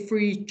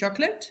slave-free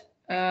chocolate,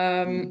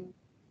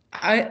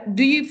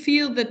 do you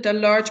feel that the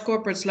large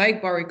corporates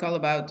like Barry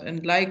Callebaut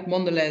and like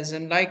Mondelez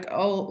and like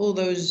all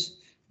those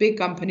big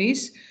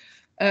companies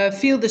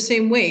feel the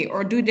same way,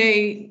 or do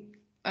they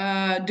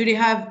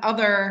have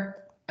other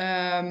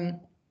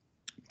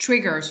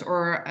triggers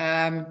or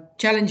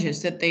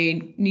challenges that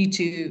they need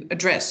to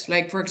address,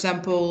 like, for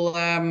example,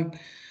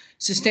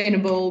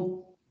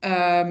 sustainable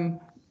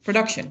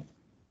production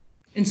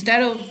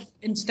instead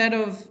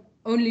of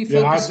only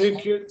focusing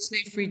on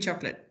slave-free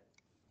chocolate?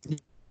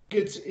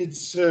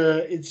 It's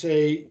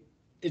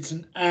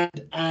an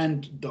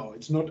and though,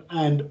 it's not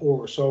and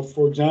or. So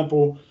for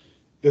example,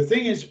 the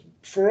thing is,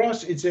 for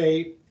us it's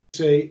a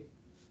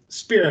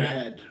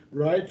spearhead,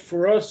 right?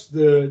 For us,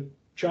 the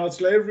child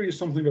slavery is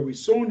something that we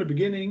saw in the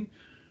beginning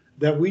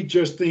that we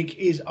just think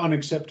is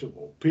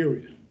unacceptable,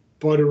 period.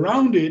 But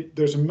around it,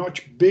 there's a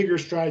much bigger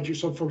strategy.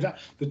 So for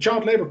example, the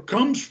child labor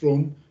comes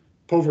from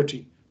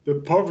poverty. The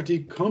poverty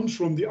comes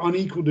from the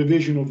unequal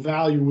division of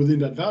value within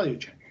that value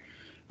chain.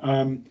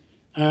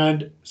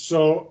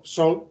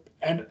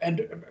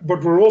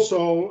 But we're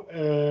also,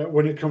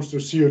 when it comes to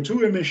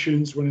CO2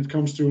 emissions, when it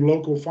comes to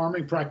local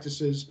farming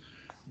practices,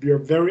 we are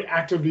very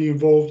actively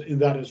involved in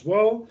that as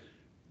well.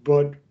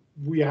 But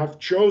we have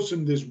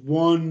chosen this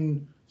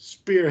one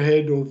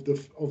spearhead of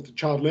the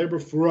child labor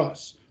for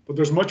us. But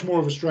there's much more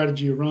of a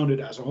strategy around it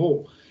as a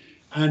whole.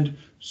 And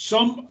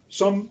some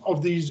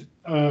of these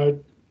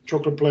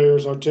chocolate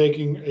players are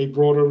taking a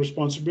broader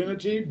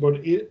responsibility, but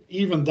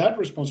even that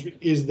responsibility,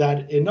 is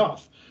that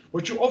enough?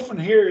 What you often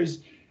hear is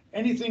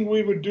anything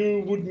we would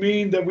do would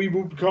mean that we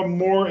would become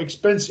more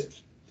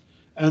expensive,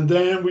 and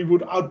then we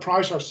would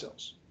outprice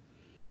ourselves.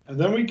 And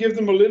then we give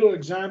them a little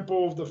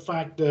example of the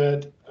fact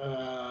that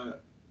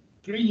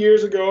 3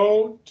 years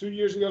ago, 2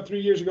 years ago, 3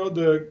 years ago,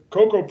 the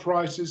cocoa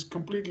prices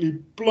completely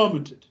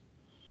plummeted.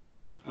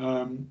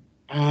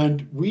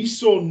 And we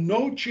saw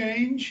no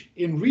change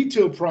in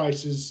retail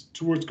prices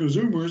towards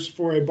consumers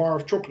for a bar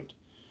of chocolate.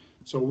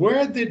 So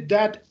where did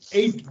that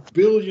 $8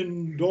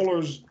 billion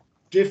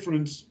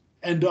difference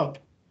end up?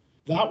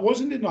 That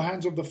wasn't in the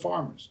hands of the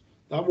farmers.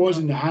 That was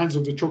in the hands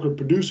of the chocolate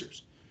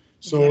producers.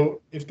 So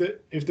if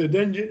they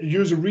then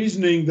use a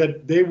reasoning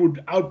that they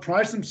would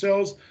outprice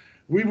themselves,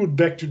 we would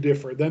beg to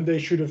differ. Then they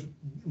should have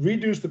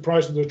reduced the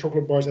price of the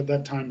chocolate bars at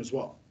that time as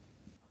well.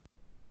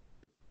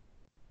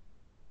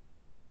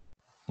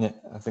 Yeah,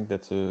 I think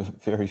that's a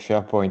very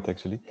fair point,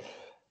 actually.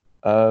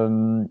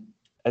 And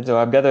so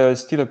I've got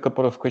still a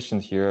couple of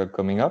questions here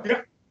coming up.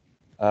 Yeah.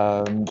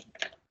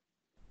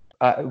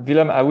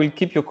 Willem, I will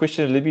keep your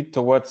question a little bit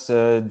towards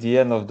the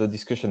end of the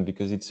discussion,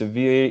 because it's a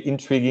very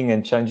intriguing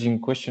and challenging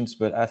questions,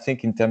 but I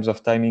think in terms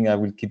of timing, I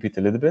will keep it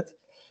a little bit.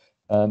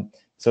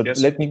 So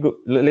Yes. let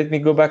me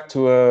go back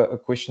to a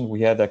question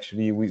we had.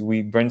 Actually,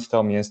 we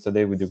brainstormed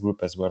yesterday with the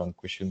group as well on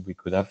question we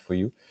could have for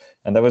you,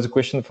 and that was a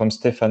question from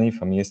Stephanie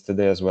from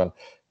yesterday as well.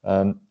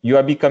 You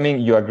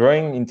are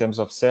growing in terms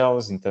of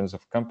sales, in terms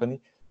of company.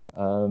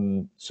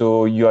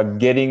 So you are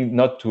getting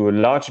not to a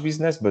large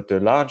business, but a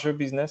larger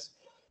business.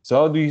 So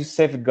how do you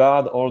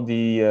safeguard all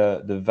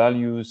the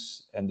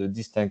values and the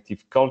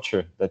distinctive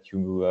culture that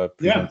you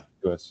present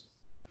to us?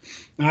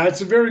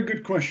 It's a very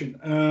good question,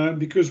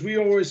 because we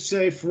always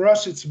say for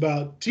us it's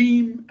about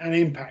team and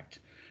impact,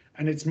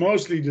 and it's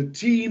mostly the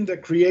team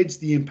that creates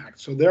the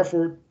impact. So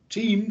therefore,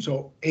 team,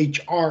 so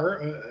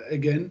HR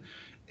again,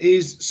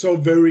 is so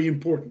very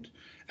important,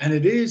 and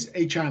it is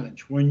a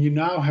challenge when you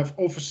now have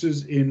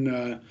offices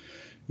in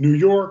New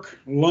York,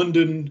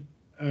 London,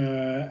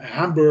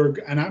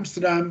 Hamburg, and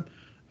Amsterdam.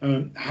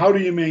 How do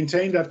you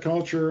maintain that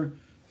culture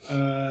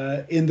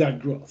in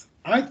that growth?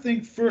 I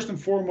think first and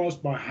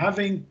foremost by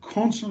having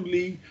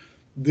constantly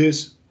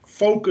this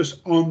focus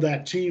on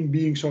that team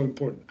being so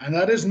important. And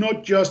that is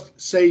not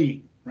just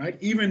saying, right?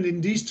 Even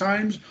in these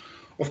times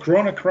of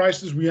Corona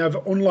crisis, we have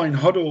online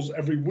huddles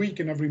every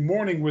week and every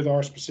morning with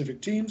our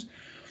specific teams.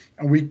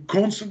 And we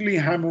constantly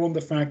hammer on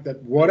the fact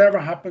that whatever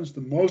happens,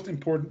 the most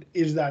important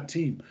is that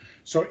team.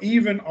 So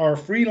even our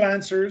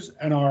freelancers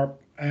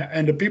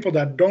and the people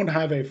that don't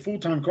have a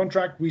full-time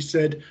contract, we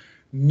said,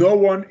 no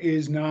one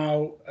is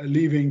now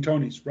leaving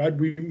Tony's, right?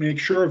 We make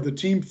sure of the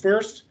team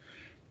first,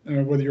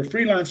 whether you're a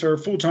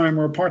freelancer,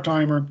 full-timer,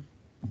 part-timer,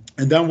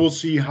 and then we'll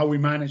see how we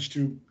manage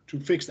to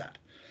fix that.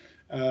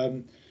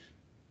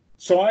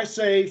 So I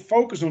say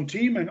focus on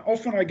team, and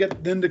often I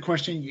get then the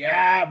question,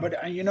 yeah,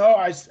 but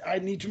I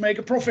need to make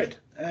a profit.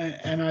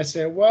 And I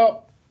say,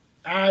 well,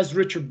 as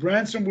Richard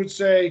Branson would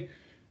say,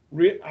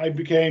 I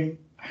became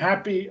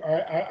happy.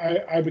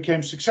 I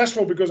became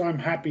successful because I'm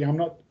happy. I'm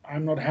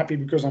not happy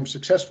because I'm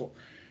successful.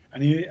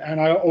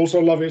 And I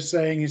also love his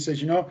saying. He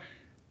says,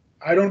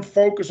 I don't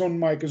focus on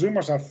my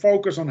consumers. I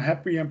focus on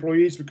happy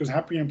employees because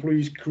happy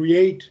employees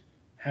create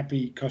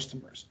happy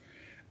customers.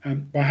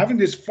 And by having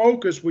this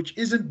focus, which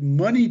isn't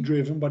money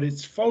driven, but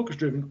it's focus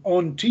driven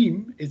on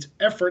team, it's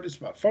effort. It's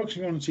about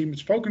focusing on the team.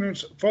 It's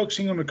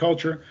focusing on the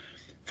culture,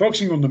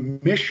 focusing on the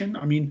mission.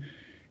 I mean,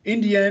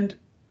 in the end,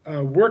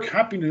 work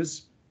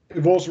happiness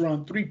evolves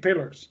around 3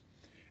 pillars.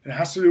 It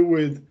has to do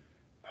with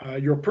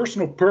your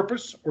personal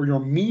purpose or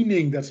your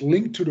meaning that's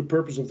linked to the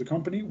purpose of the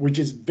company, which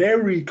is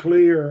very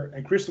clear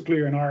and crystal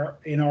clear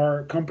in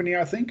our company,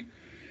 I think.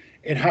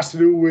 It has to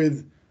do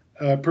with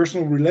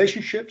personal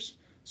relationships.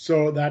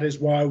 So that is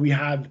why we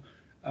have,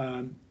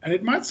 and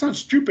it might sound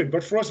stupid,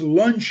 but for us,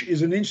 lunch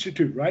is an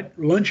institute, right?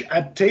 Lunch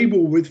at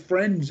table with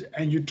friends,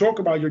 and you talk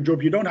about your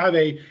job. You don't have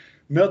a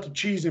melted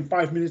cheese in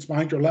 5 minutes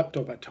behind your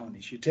laptop at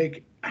Tony's. You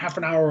take half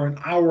an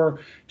hour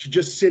to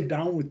just sit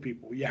down with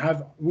people.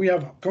 We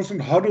have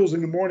constant huddles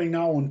in the morning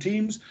now on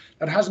Teams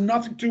that has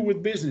nothing to do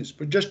with business,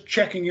 but just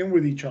checking in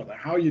with each other.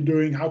 How are you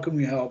doing? How can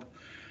we help?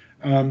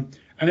 And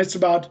it's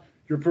about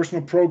your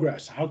personal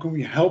progress. How can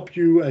we help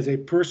you as a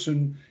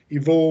person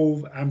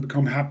evolve and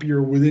become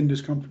happier within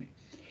this company?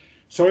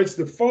 So it's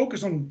the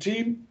focus on the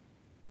team.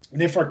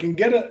 And if I can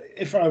get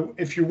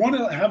if you want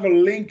to have a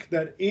link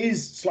that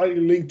is slightly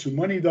linked to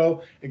money,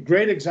 though, a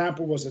great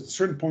example was at a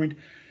certain point,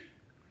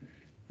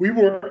 we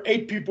were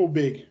 8 people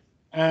big,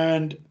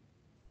 and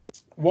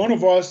one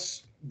of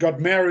us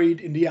got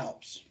married in the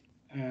Alps.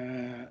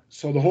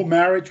 So the whole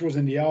marriage was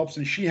in the Alps,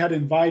 and she had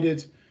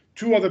invited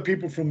 2 other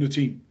people from the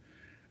team.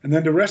 And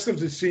then the rest of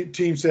the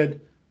team said,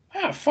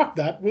 fuck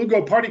that, we'll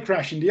go party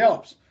crash in the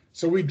Alps.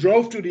 So we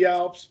drove to the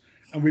Alps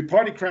and we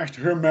party crashed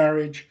her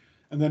marriage.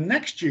 And then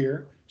next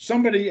year,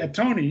 somebody at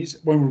Tony's,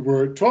 when we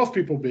were 12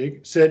 people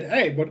big, said,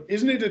 hey, but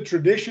isn't it a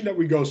tradition that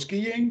we go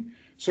skiing?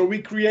 So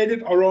we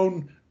created our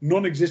own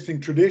non-existing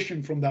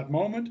tradition from that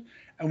moment.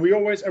 And we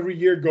always, every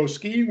year, go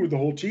skiing with the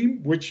whole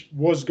team, which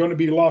was going to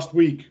be last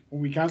week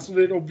when we canceled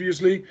it,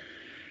 obviously.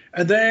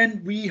 And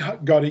then we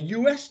got a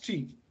US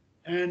team.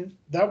 And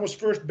that was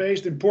first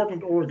based in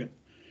Portland, Oregon.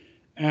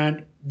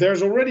 And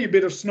there's already a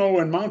bit of snow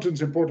and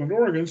mountains in Portland,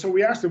 Oregon. So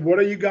we asked them, what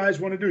do you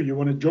guys want to do? You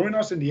want to join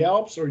us in the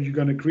Alps, or are you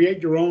going to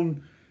create your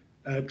own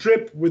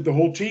trip with the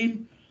whole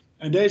team?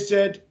 And they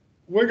said,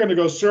 we're going to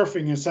go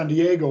surfing in San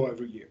Diego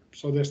every year.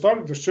 So they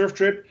started the surf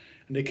trip,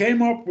 and they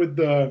came up with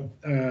the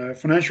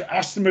financial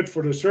estimate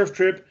for the surf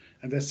trip,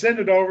 and they sent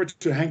it over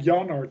to Hank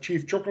Jan, our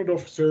chief chocolate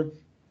officer.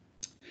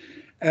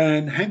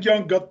 And Hank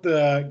Jan got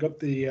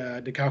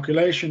the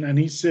calculation, and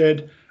he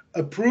said,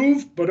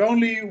 approved, but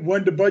only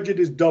when the budget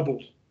is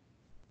doubled,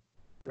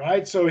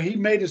 right? So he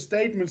made a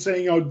statement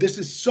saying, oh, this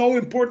is so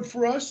important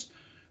for us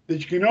that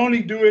you can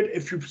only do it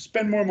if you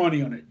spend more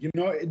money on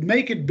it.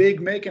 Make it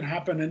big, make it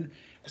happen. And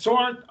so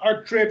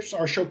our trips,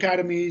 our show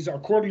academies, our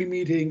quarterly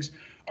meetings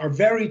are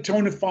very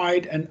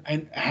tonified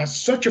and has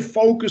such a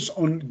focus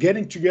on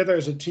getting together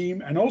as a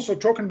team and also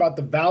talking about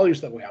the values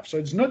that we have. So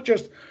it's not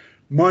just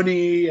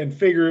money and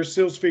figures,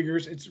 sales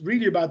figures. It's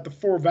really about the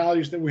 4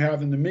 values that we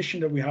have and the mission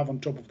that we have on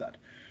top of that.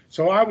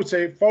 So I would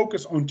say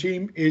focus on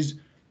team is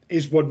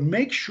what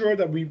makes sure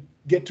that we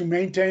get to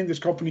maintain this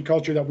company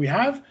culture that we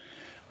have.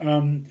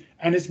 And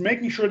it's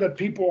making sure that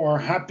people are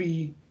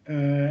happy,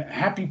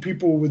 happy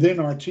people within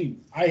our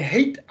team. I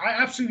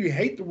absolutely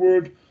hate the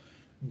word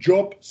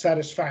job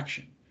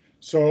satisfaction.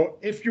 So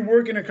if you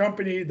work in a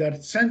company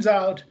that sends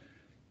out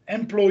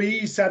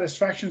employee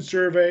satisfaction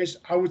surveys,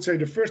 I would say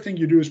the first thing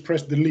you do is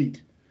press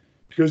delete,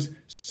 because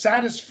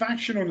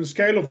satisfaction on a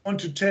scale of 1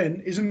 to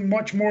 10 isn't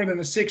much more than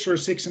a 6 or a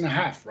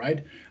 6.5,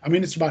 right? I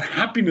mean, it's about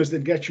happiness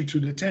that gets you to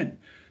the 10.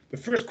 The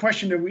first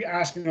question that we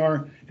ask in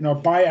our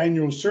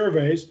biannual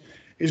surveys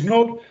is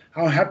not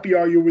how happy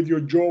are you with your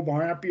job, how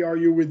happy are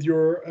you with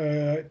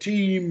your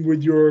team,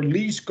 with your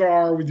lease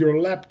car, with your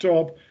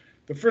laptop.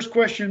 The first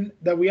question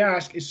that we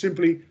ask is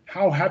simply,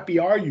 how happy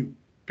are you,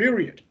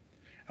 period.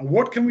 And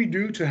what can we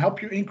do to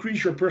help you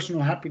increase your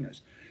personal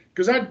happiness?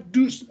 Because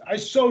I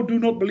so do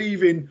not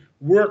believe in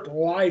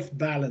work-life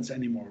balance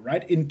anymore,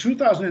 right? In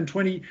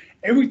 2020,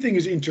 everything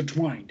is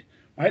intertwined,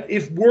 right?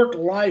 If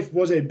work-life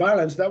was a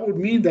balance, that would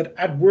mean that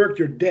at work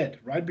you're dead,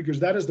 right? Because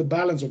that is the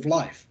balance of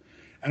life.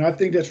 And I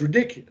think that's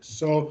ridiculous.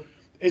 So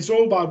it's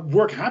all about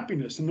work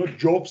happiness and not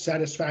job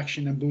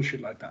satisfaction and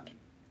bullshit like that.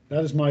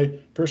 That is my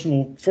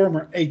personal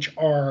former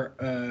HR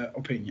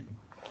opinion.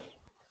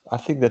 I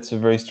think that's a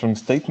very strong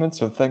statement.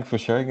 So thanks for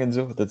sharing,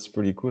 Ynzo. That's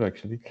pretty cool,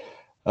 actually.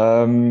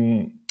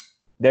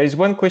 There is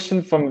one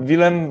question from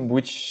Willem,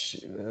 which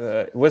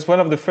was one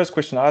of the first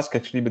questions asked,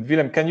 actually. But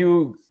Willem, can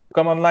you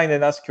come online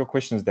and ask your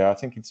questions there? I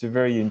think it's a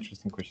very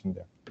interesting question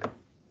there.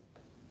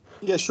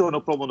 Yeah, sure,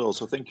 no problem at all.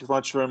 So thank you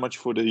very much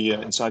for the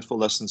insightful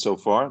lesson so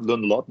far.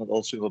 Learned a lot, not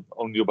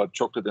only about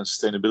chocolate and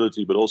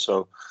sustainability, but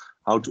also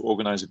how to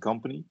organize a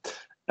company.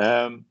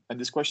 And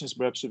this question is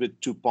perhaps a bit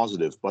too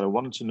positive, but I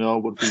wanted to know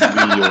what will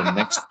be your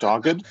next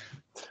target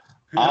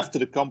after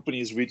the company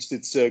has reached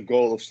its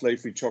goal of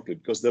slave-free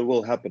chocolate, because that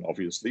will happen,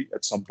 obviously,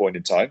 at some point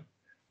in time.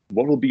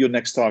 What will be your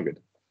next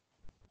target?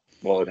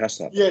 Well, it has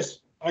to happen. Yes,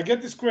 I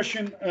get this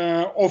question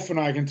often,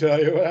 I can tell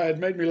you. It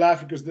made me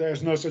laugh because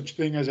there's no such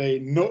thing as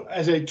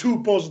a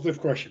too positive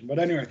question. But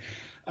anyway,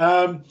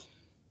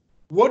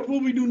 what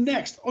will we do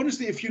next?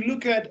 Honestly, if you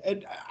look at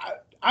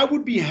I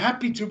would be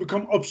happy to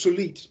become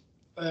obsolete.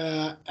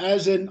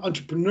 As an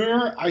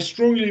entrepreneur, I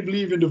strongly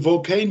believe in the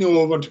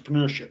volcano of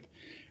entrepreneurship.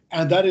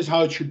 And that is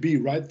how it should be,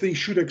 right? Things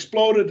should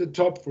explode at the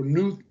top for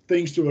new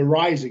things to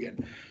arise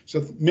again.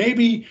 So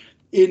maybe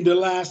in the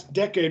last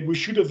decade, we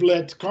should have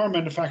let car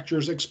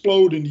manufacturers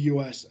explode in the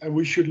US, and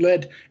we should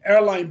let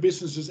airline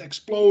businesses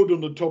explode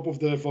on the top of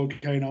the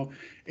volcano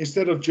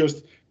instead of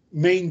just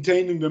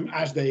maintaining them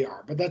as they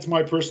are. But that's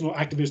my personal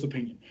activist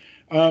opinion.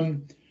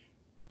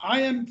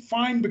 I am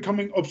fine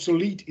becoming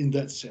obsolete in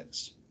that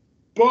sense,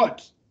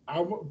 but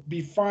I will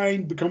be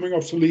fine becoming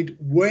obsolete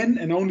when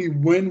and only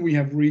when we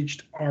have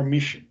reached our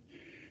mission.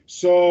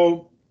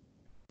 So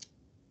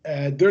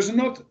there's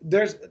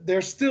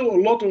still a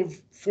lot of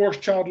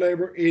forced child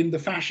labor in the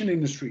fashion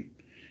industry,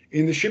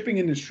 in the shipping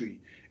industry,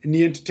 in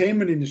the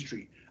entertainment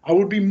industry. I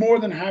would be more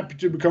than happy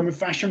to become a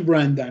fashion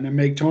brand then and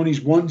make Tony's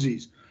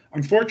onesies.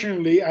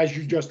 Unfortunately, as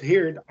you just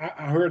heard,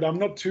 I heard I'm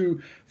not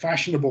too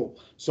fashionable.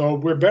 So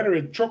we're better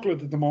at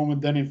chocolate at the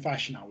moment than in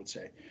fashion, I would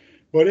say.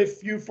 But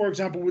if you, for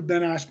example, would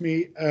then ask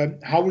me,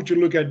 how would you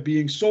look at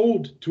being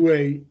sold to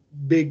a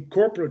big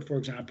corporate, for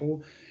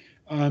example,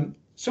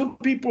 some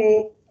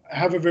people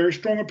have a very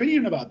strong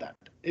opinion about that.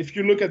 If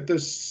you look at the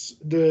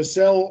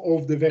sale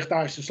of the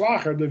vegetarische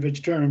slager, the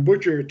vegetarian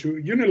butcher, to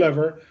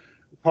Unilever,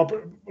 a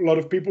lot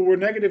of people were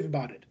negative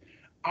about it.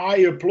 I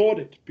applaud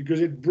it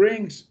because it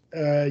brings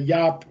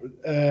Jaap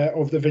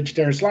of the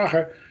vegetarian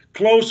slager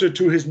closer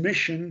to his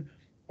mission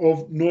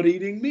of not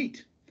eating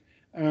meat.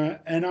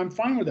 And I'm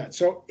fine with that.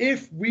 So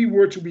if we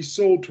were to be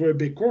sold to a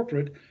big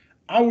corporate,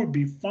 I would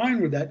be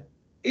fine with that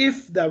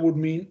if that would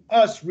mean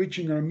us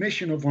reaching our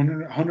mission of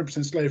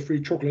 100%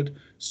 slave-free chocolate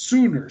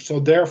sooner. So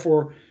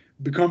therefore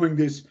becoming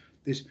this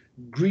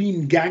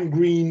green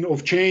gangrene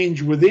of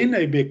change within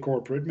a big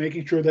corporate,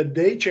 making sure that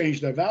they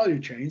change their value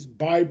chains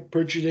by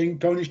purchasing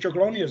Tony's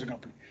Chocolonely as a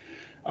company.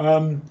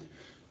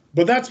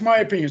 But that's my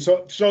opinion.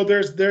 So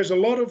there's a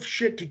lot of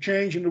shit to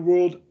change in the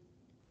world.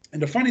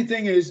 And the funny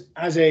thing is,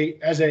 as a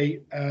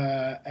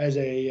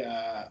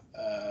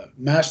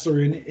master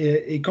in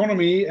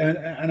economy,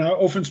 and I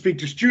often speak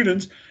to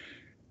students,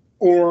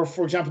 or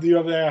for example, the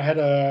other day I had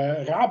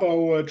a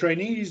Rabo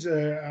trainees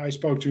I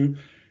spoke to.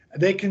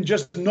 They can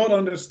just not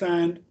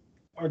understand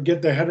or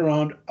get their head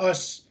around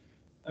us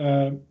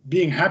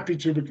being happy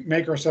to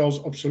make ourselves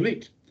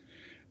obsolete.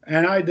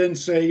 And I then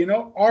say,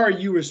 our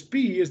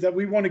USP is that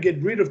we want to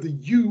get rid of the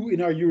U in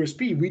our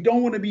USP. We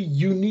don't want to be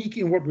unique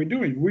in what we're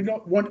doing. We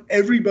don't want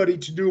everybody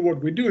to do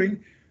what we're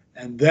doing,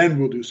 and then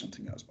we'll do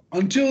something else.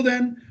 Until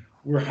then,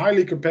 we're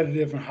highly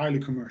competitive and highly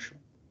commercial.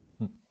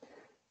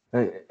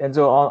 And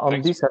so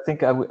on this, I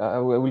think I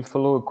will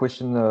follow a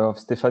question of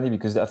Stephanie,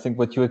 because I think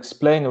what you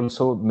explained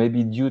also may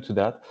be due to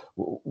that.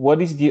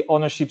 What is the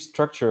ownership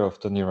structure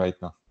of Tony right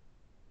now?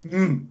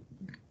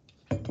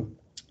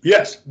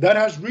 Yes, that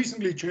has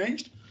recently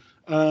changed.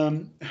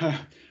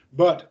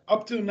 But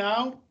up to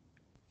now,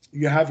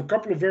 you have a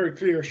couple of very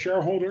clear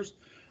shareholders.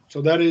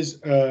 So that is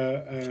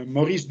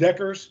Maurice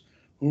Dekkers,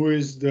 who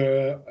is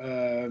the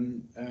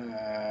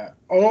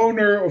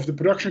owner of the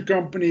production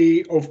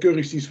company of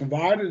Keuringsdienst van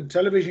Waarde, the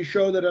television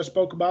show that I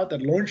spoke about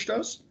that launched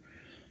us.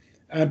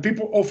 And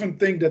people often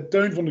think that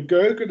Teun van de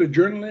Keuken, the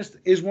journalist,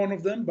 is one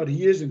of them, but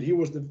he isn't. He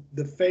was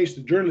the face,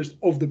 the journalist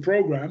of the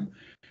program.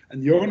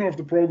 And the owner of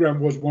the program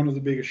was one of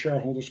the biggest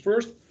shareholders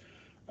first.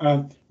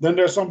 Then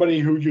there's somebody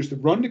who used to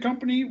run the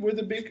company with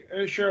a big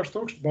share of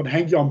stocks, but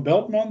Henk-Jan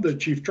Beltman, the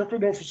chief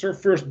chocolate officer,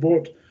 first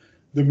bought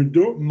the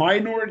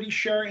minority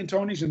share in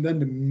Tony's and then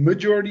the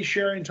majority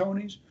share in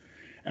Tony's.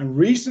 And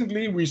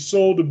recently we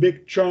sold a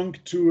big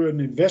chunk to an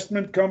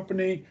investment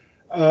company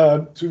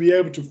to be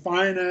able to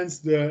finance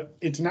the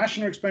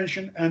international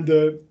expansion and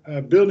the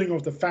building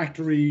of the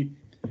factory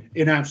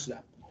in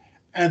Amsterdam.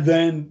 And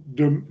then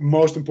the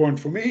most important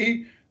for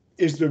me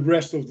is the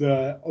rest of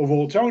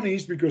all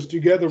Tony's, because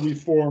together we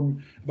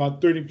form about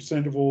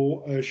 30% of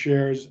all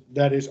shares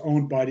that is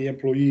owned by the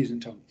employees in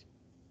Tony's.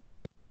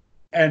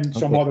 And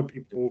some other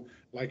people,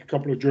 like a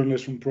couple of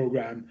journalists from the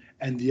program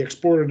and the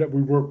exporter that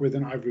we work with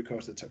in Ivory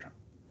Coast, etc.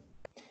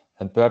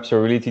 And perhaps a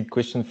related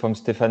question from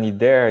Stephanie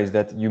there is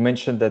that you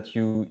mentioned that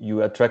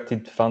you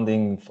attracted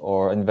funding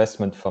or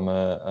investment from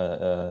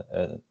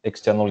an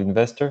external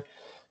investor,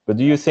 but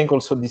do you think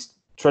also these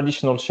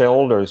traditional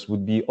shareholders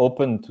would be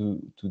open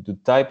to the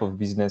type of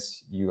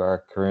business you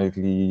are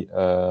currently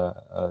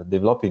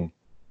developing?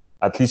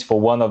 At least for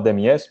one of them,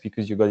 yes,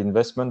 because you got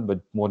investment,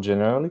 but more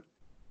generally?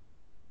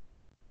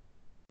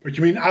 What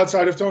you mean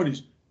outside of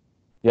Tony's?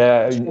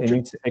 Yeah,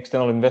 an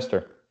external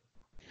investor.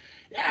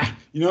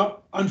 Yeah,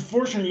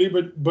 unfortunately,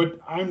 but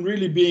I'm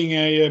really being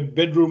a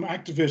bedroom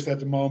activist at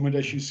the moment,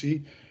 as you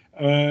see.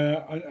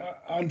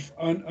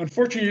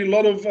 Unfortunately, a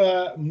lot of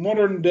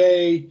modern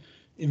day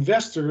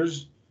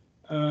investors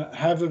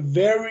have a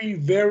very,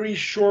 very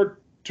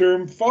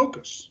short-term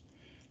focus.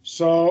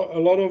 So a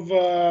lot of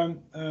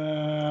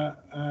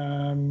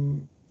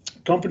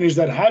companies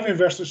that have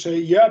investors say,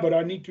 yeah, but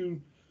I need to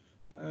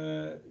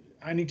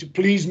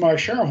please my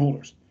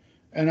shareholders.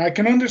 And I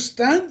can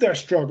understand their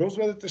struggles,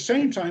 but at the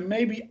same time,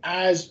 maybe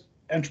as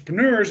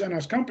entrepreneurs and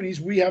as companies,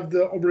 we have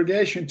the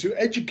obligation to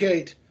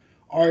educate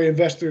our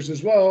investors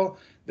as well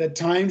that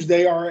times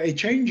they are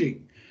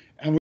a-changing,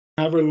 and we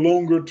have a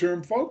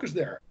longer-term focus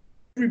there.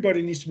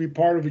 Everybody needs to be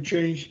part of a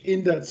change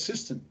in that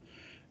system.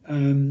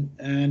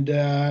 And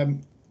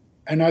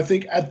I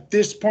think at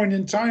this point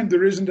in time,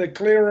 there isn't a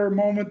clearer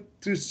moment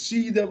to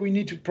see that we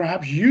need to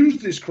perhaps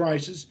use this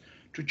crisis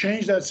to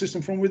change that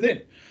system from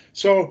within.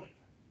 So,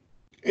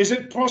 is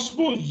it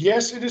possible?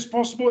 Yes, it is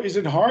possible. Is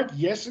it hard?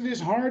 Yes, it is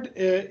hard.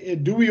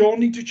 Do we all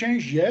need to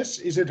change? Yes.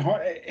 Is it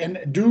hard? And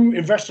do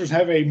investors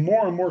have a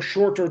more and more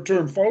shorter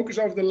term focus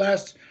over the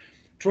last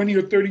 20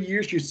 or 30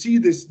 years? You see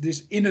this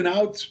in and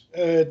out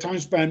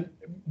time span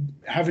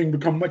having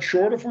become much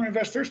shorter for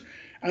investors.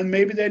 And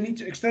maybe they need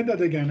to extend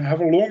that again and have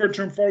a longer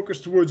term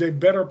focus towards a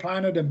better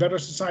planet and better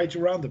society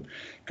around them.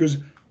 Because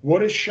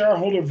what is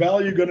shareholder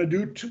value going to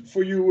do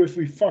for you if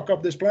we fuck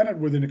up this planet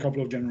within a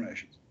couple of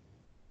generations?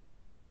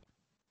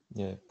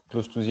 Yeah,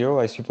 close to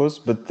zero, I suppose,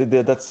 but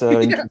that's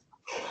interesting.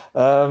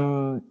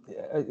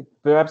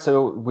 Perhaps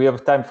we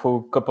have time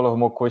for a couple of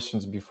more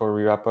questions before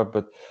we wrap up,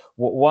 but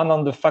one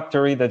on the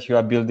factory that you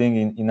are building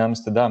in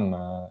Amsterdam,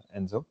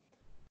 Ynzo.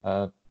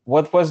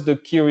 What was the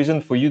key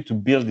reason for you to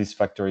build this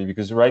factory?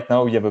 Because right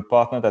now you have a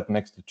partner that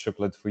makes the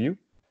chocolate for you.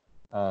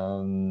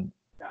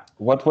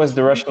 What was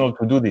the rationale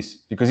to do this?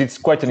 Because it's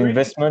quite an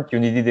investment. You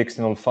needed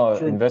external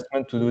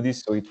investment to do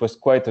this, so it was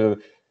quite a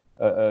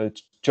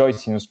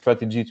choice in a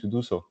strategy to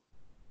do so.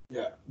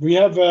 Yeah, we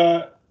have,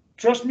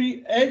 trust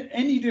me,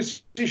 any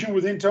decision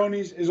within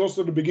Tony's is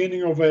also the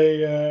beginning of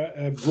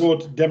a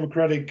broad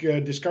democratic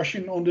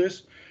discussion on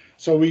this.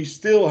 So we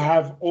still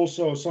have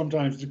also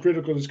sometimes the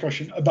critical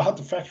discussion about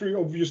the factory,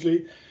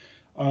 obviously,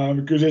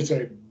 because it's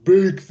a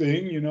big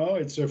thing,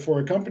 it's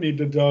for a company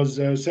that does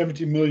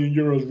 70 million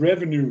euros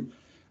revenue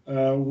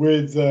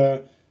with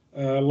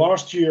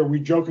last year,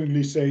 we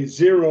jokingly say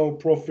 0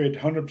 profit,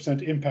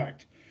 100%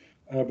 impact.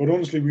 But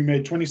honestly, we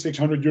made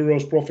 2,600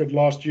 euros profit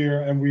last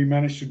year, and we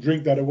managed to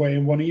drink that away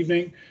in one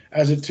evening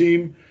as a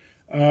team.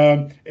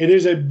 It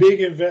is a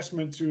big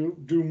investment to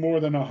do more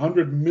than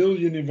 100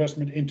 million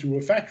investment into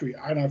a factory,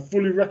 and I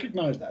fully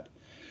recognize that.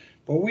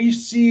 But we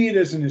see it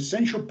as an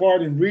essential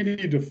part in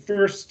really the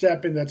first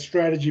step in that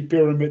strategy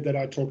pyramid that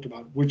I talked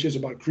about, which is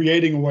about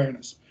creating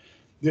awareness.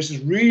 This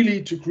is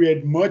really to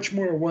create much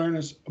more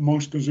awareness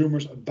amongst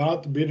consumers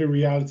about the bitter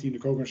reality in the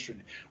cocoa industry.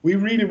 We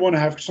really want to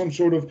have some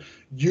sort of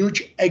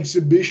huge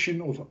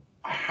exhibition of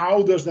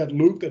how does that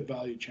look, that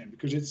value chain,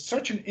 because it's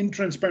such an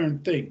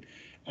intransparent thing.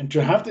 And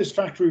to have this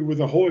factory with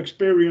a whole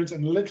experience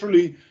and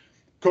literally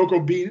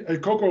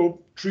cocoa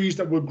trees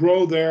that will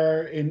grow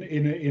there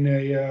in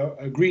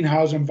a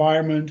greenhouse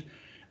environment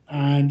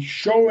and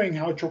showing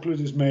how chocolate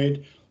is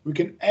made, we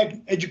can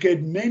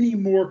educate many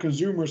more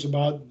consumers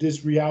about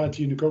this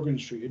reality in the cocoa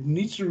industry. It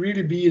needs to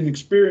really be an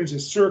experience, a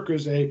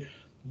circus, a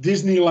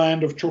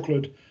Disneyland of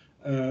chocolate,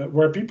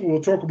 where people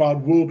will talk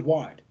about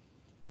worldwide.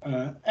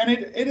 And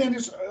it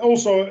is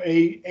also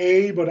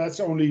but that's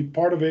only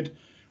part of it,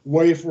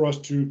 way for us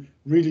to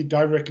really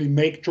directly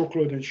make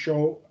chocolate and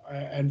show,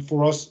 and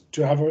for us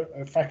to have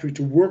a factory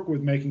to work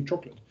with making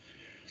chocolate.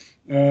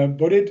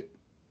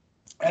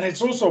 And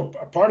it's also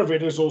a part of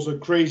it is also a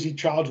crazy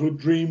childhood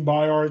dream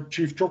by our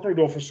chief chocolate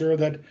officer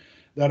that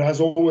has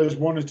always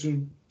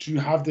wanted to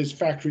have this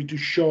factory to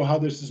show how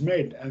this is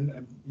made,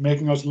 and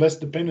making us less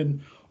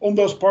dependent on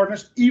those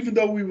partners, even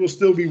though we will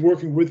still be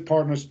working with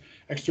partners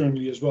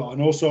externally as well.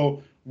 And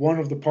also one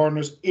of the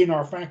partners in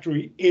our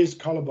factory is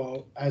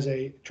Callebaut as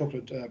a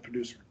chocolate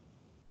producer.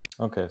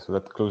 Okay, so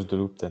that closed the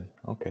loop then.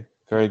 Okay,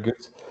 very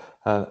good.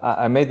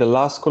 I made the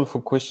last call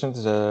for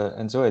questions,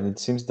 Ynzo, and it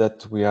seems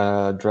that we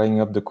are drying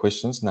up the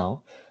questions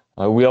now.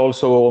 We are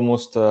also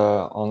almost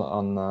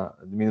on the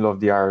middle of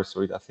the hour,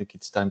 so I think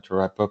it's time to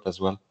wrap up as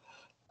well.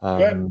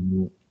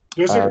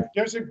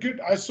 There's a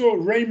good. I saw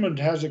Raymond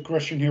has a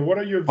question here. What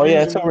are your views? Oh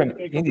yeah, it's on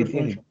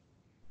indeed.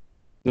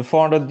 The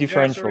 400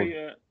 differential.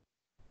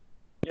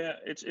 Yeah,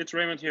 it's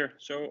Raymond here.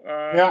 So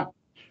yeah,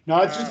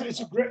 no,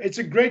 it's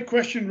a great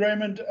question,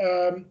 Raymond.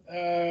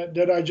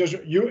 That I just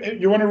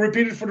you want to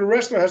repeat it for the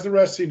rest, or has the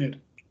rest seen it?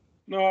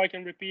 No, I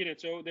can repeat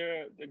it. So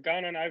the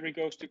Ghana and Ivory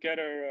Coast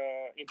together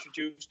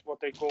introduced what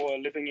they call a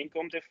living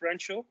income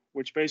differential,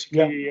 which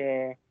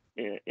basically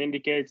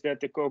indicates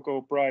that the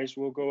cocoa price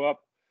will go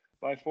up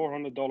by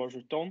 $400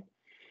 a ton,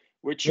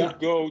 which should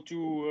go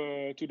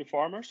to the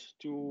farmers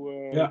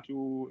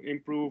to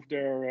improve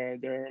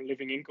their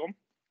living income.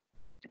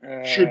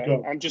 Should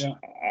go.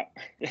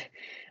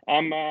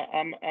 I'm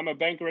a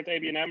banker at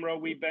ABN AMRO.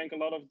 We bank a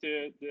lot of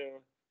the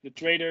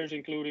traders,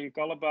 including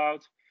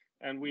Callebaut,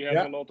 and we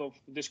have a lot of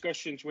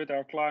discussions with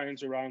our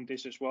clients around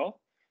this as well.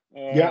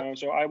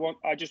 So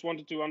I just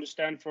wanted to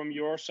understand from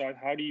your side,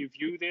 how do you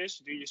view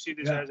this? Do you see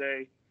this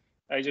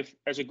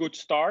as a good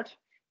start,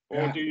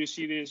 or do you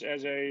see this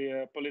as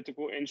a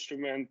political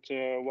instrument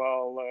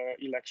while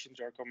elections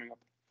are coming up?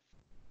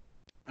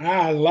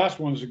 The last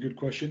one is a good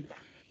question.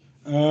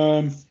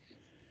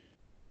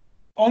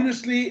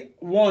 Honestly,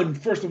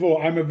 first of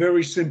all, I'm a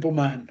very simple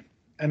man,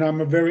 and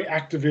I'm a very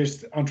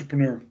activist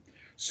entrepreneur.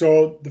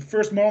 So the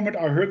first moment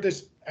I heard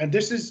this, and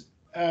this is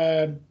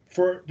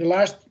for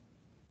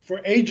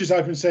ages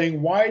I've been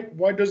saying, why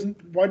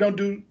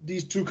don't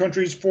these two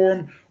countries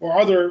form, or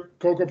other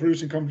cocoa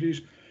producing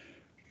countries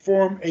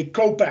form, a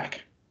COPAC,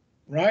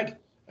 right?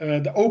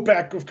 The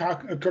OPEC of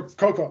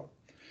cocoa.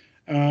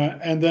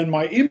 And then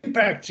my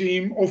impact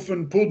team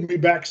often pulled me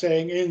back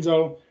saying,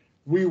 Ynzo,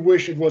 we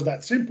wish it was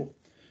that simple.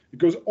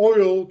 Because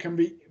oil can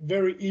be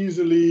very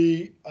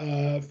easily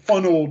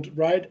funneled,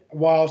 right?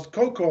 Whilst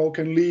cocoa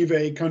can leave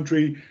a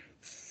country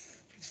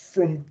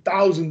from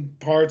 1,000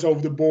 parts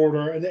over the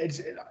border, and it's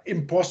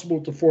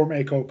impossible to form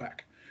a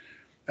COPAC.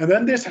 And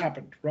then this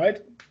happened,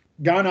 right?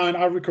 Ghana and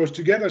Ivory Coast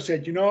together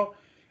said,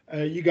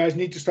 you guys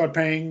need to start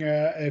paying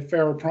a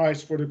fairer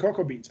price for the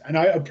cocoa beans. And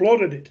I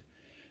applauded it.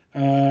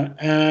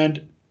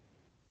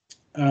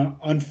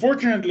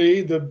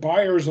 Unfortunately, the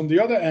buyers on the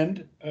other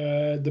end,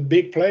 the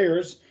big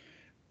players,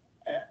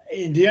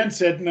 in the end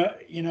said,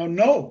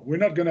 no, we're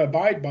not going to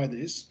abide by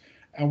this.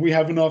 And we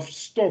have enough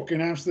stock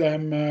in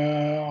Amsterdam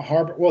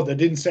Harbor. Well, they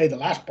didn't say the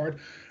last part,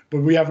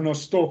 but we have enough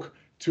stock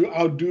to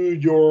outdo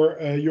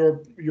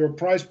your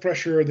price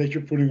pressure that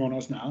you're putting on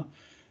us now.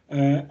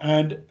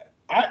 And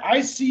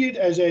I see it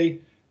as a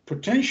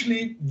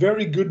potentially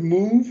very good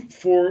move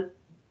for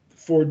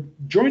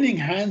joining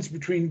hands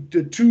between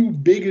the two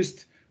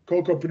biggest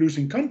cocoa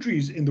producing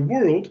countries in the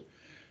world,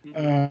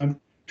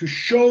 to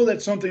show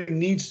that something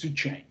needs to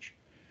change.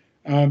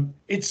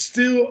 It's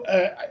still,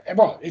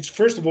 it's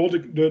first of all,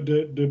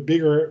 the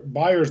bigger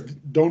buyers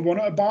don't want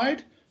to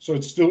abide, so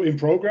it's still in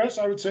progress,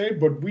 I would say,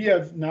 but we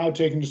have now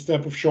taken the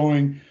step of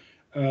showing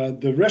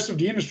the rest of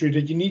the industry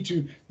that you need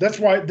to, that's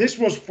why this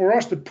was for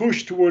us to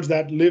push towards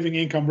that living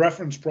income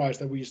reference price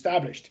that we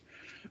established,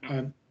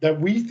 that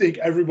we think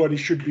everybody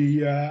should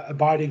be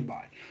abiding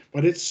by.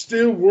 But it's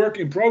still work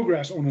in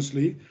progress,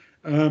 honestly.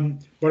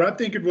 But I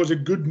think it was a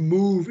good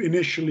move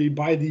initially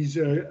by these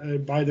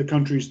by the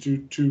countries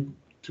to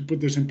put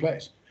this in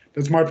place.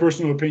 That's my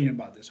personal opinion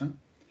about this,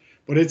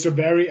 But it's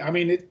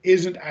it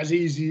isn't as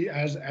easy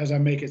as I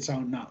make it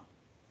sound now.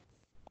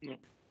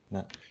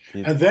 No.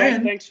 And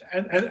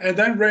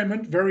then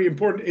Raymond, very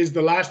important, is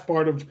the last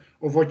part of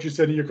what you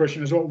said in your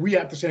question as well. We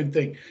have the same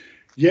thing.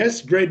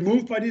 Yes, great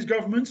move by these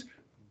governments,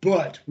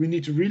 but we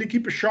need to really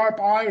keep a sharp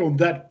eye on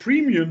that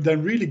premium,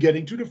 then really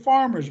getting to the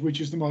farmers,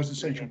 which is the most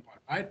essential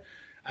part, right?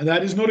 And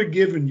that is not a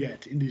given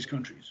yet in these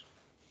countries.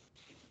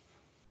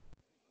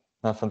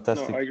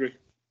 Fantastic. No, I agree.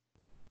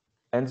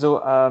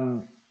 Ynzo,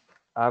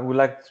 I would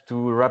like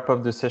to wrap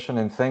up the session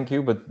and thank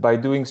you. But by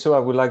doing so, I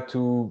would like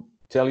to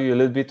tell you a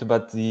little bit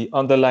about the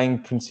underlying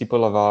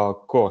principle of our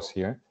course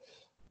here.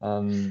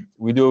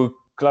 We do a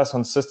class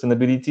on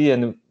sustainability,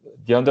 and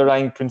the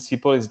underlying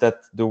principle is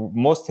that the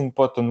most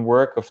important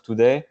work of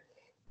today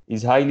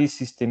is highly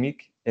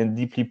systemic and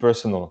deeply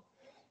personal.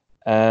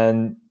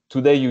 And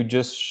today you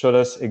just showed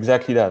us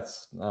exactly that.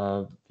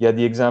 Yeah,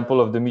 the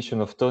example of the mission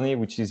of Tony,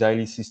 which is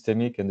highly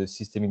systemic and the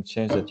systemic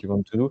change that you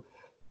want to do.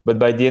 But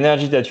by the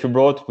energy that you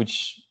brought,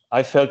 which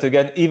I felt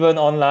again, even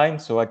online,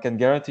 so I can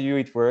guarantee you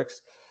it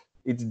works,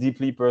 it's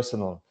deeply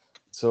personal.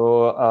 So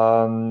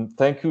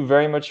thank you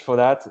very much for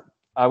that.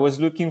 I was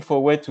looking for a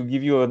way to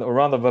give you a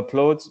round of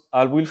applause.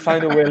 I will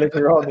find a way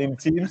later on in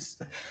Teams.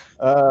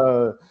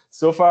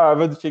 So far, I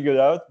haven't figured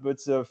out, but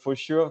for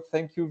sure,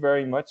 thank you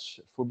very much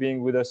for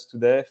being with us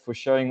today, for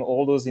sharing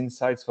all those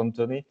insights from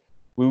Tony.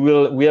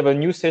 We have a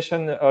new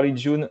session early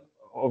June,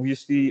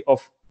 obviously,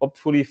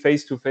 hopefully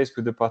face-to-face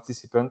with the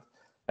participant,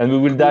 and we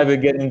will dive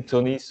again in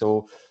Tony.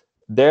 So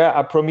there,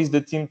 I promise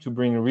the team to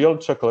bring real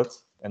chocolate,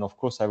 and of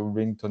course, I will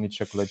bring Tony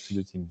chocolate to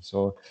the team.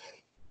 So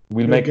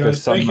we'll make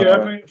guys. some.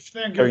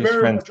 Thank you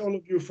very much, all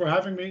of you, for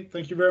having me.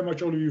 Thank you very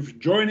much, all of you, for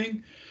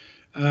joining.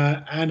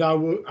 And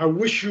I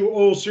wish you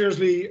all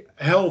seriously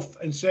health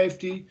and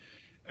safety,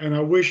 and I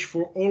wish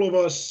for all of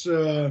us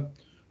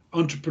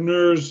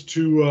entrepreneurs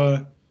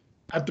to.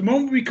 At the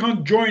moment, we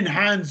can't join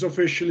hands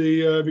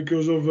officially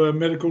because of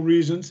medical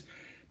reasons,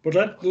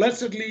 but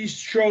let's at least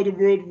show the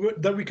world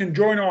that we can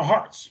join our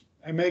hearts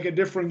and make a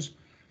difference,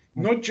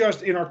 not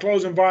just in our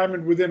close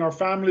environment within our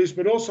families,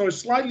 but also a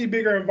slightly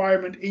bigger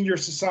environment in your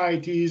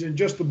societies and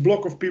just the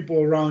block of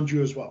people around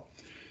you as well.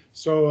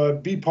 So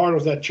be part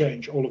of that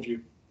change, all of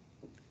you.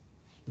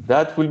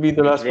 That will be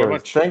the last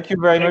word. Thank you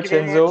very much,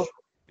 Ynzo.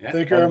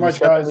 Thank you very much,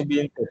 guys.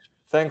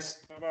 Thanks.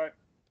 Bye-bye.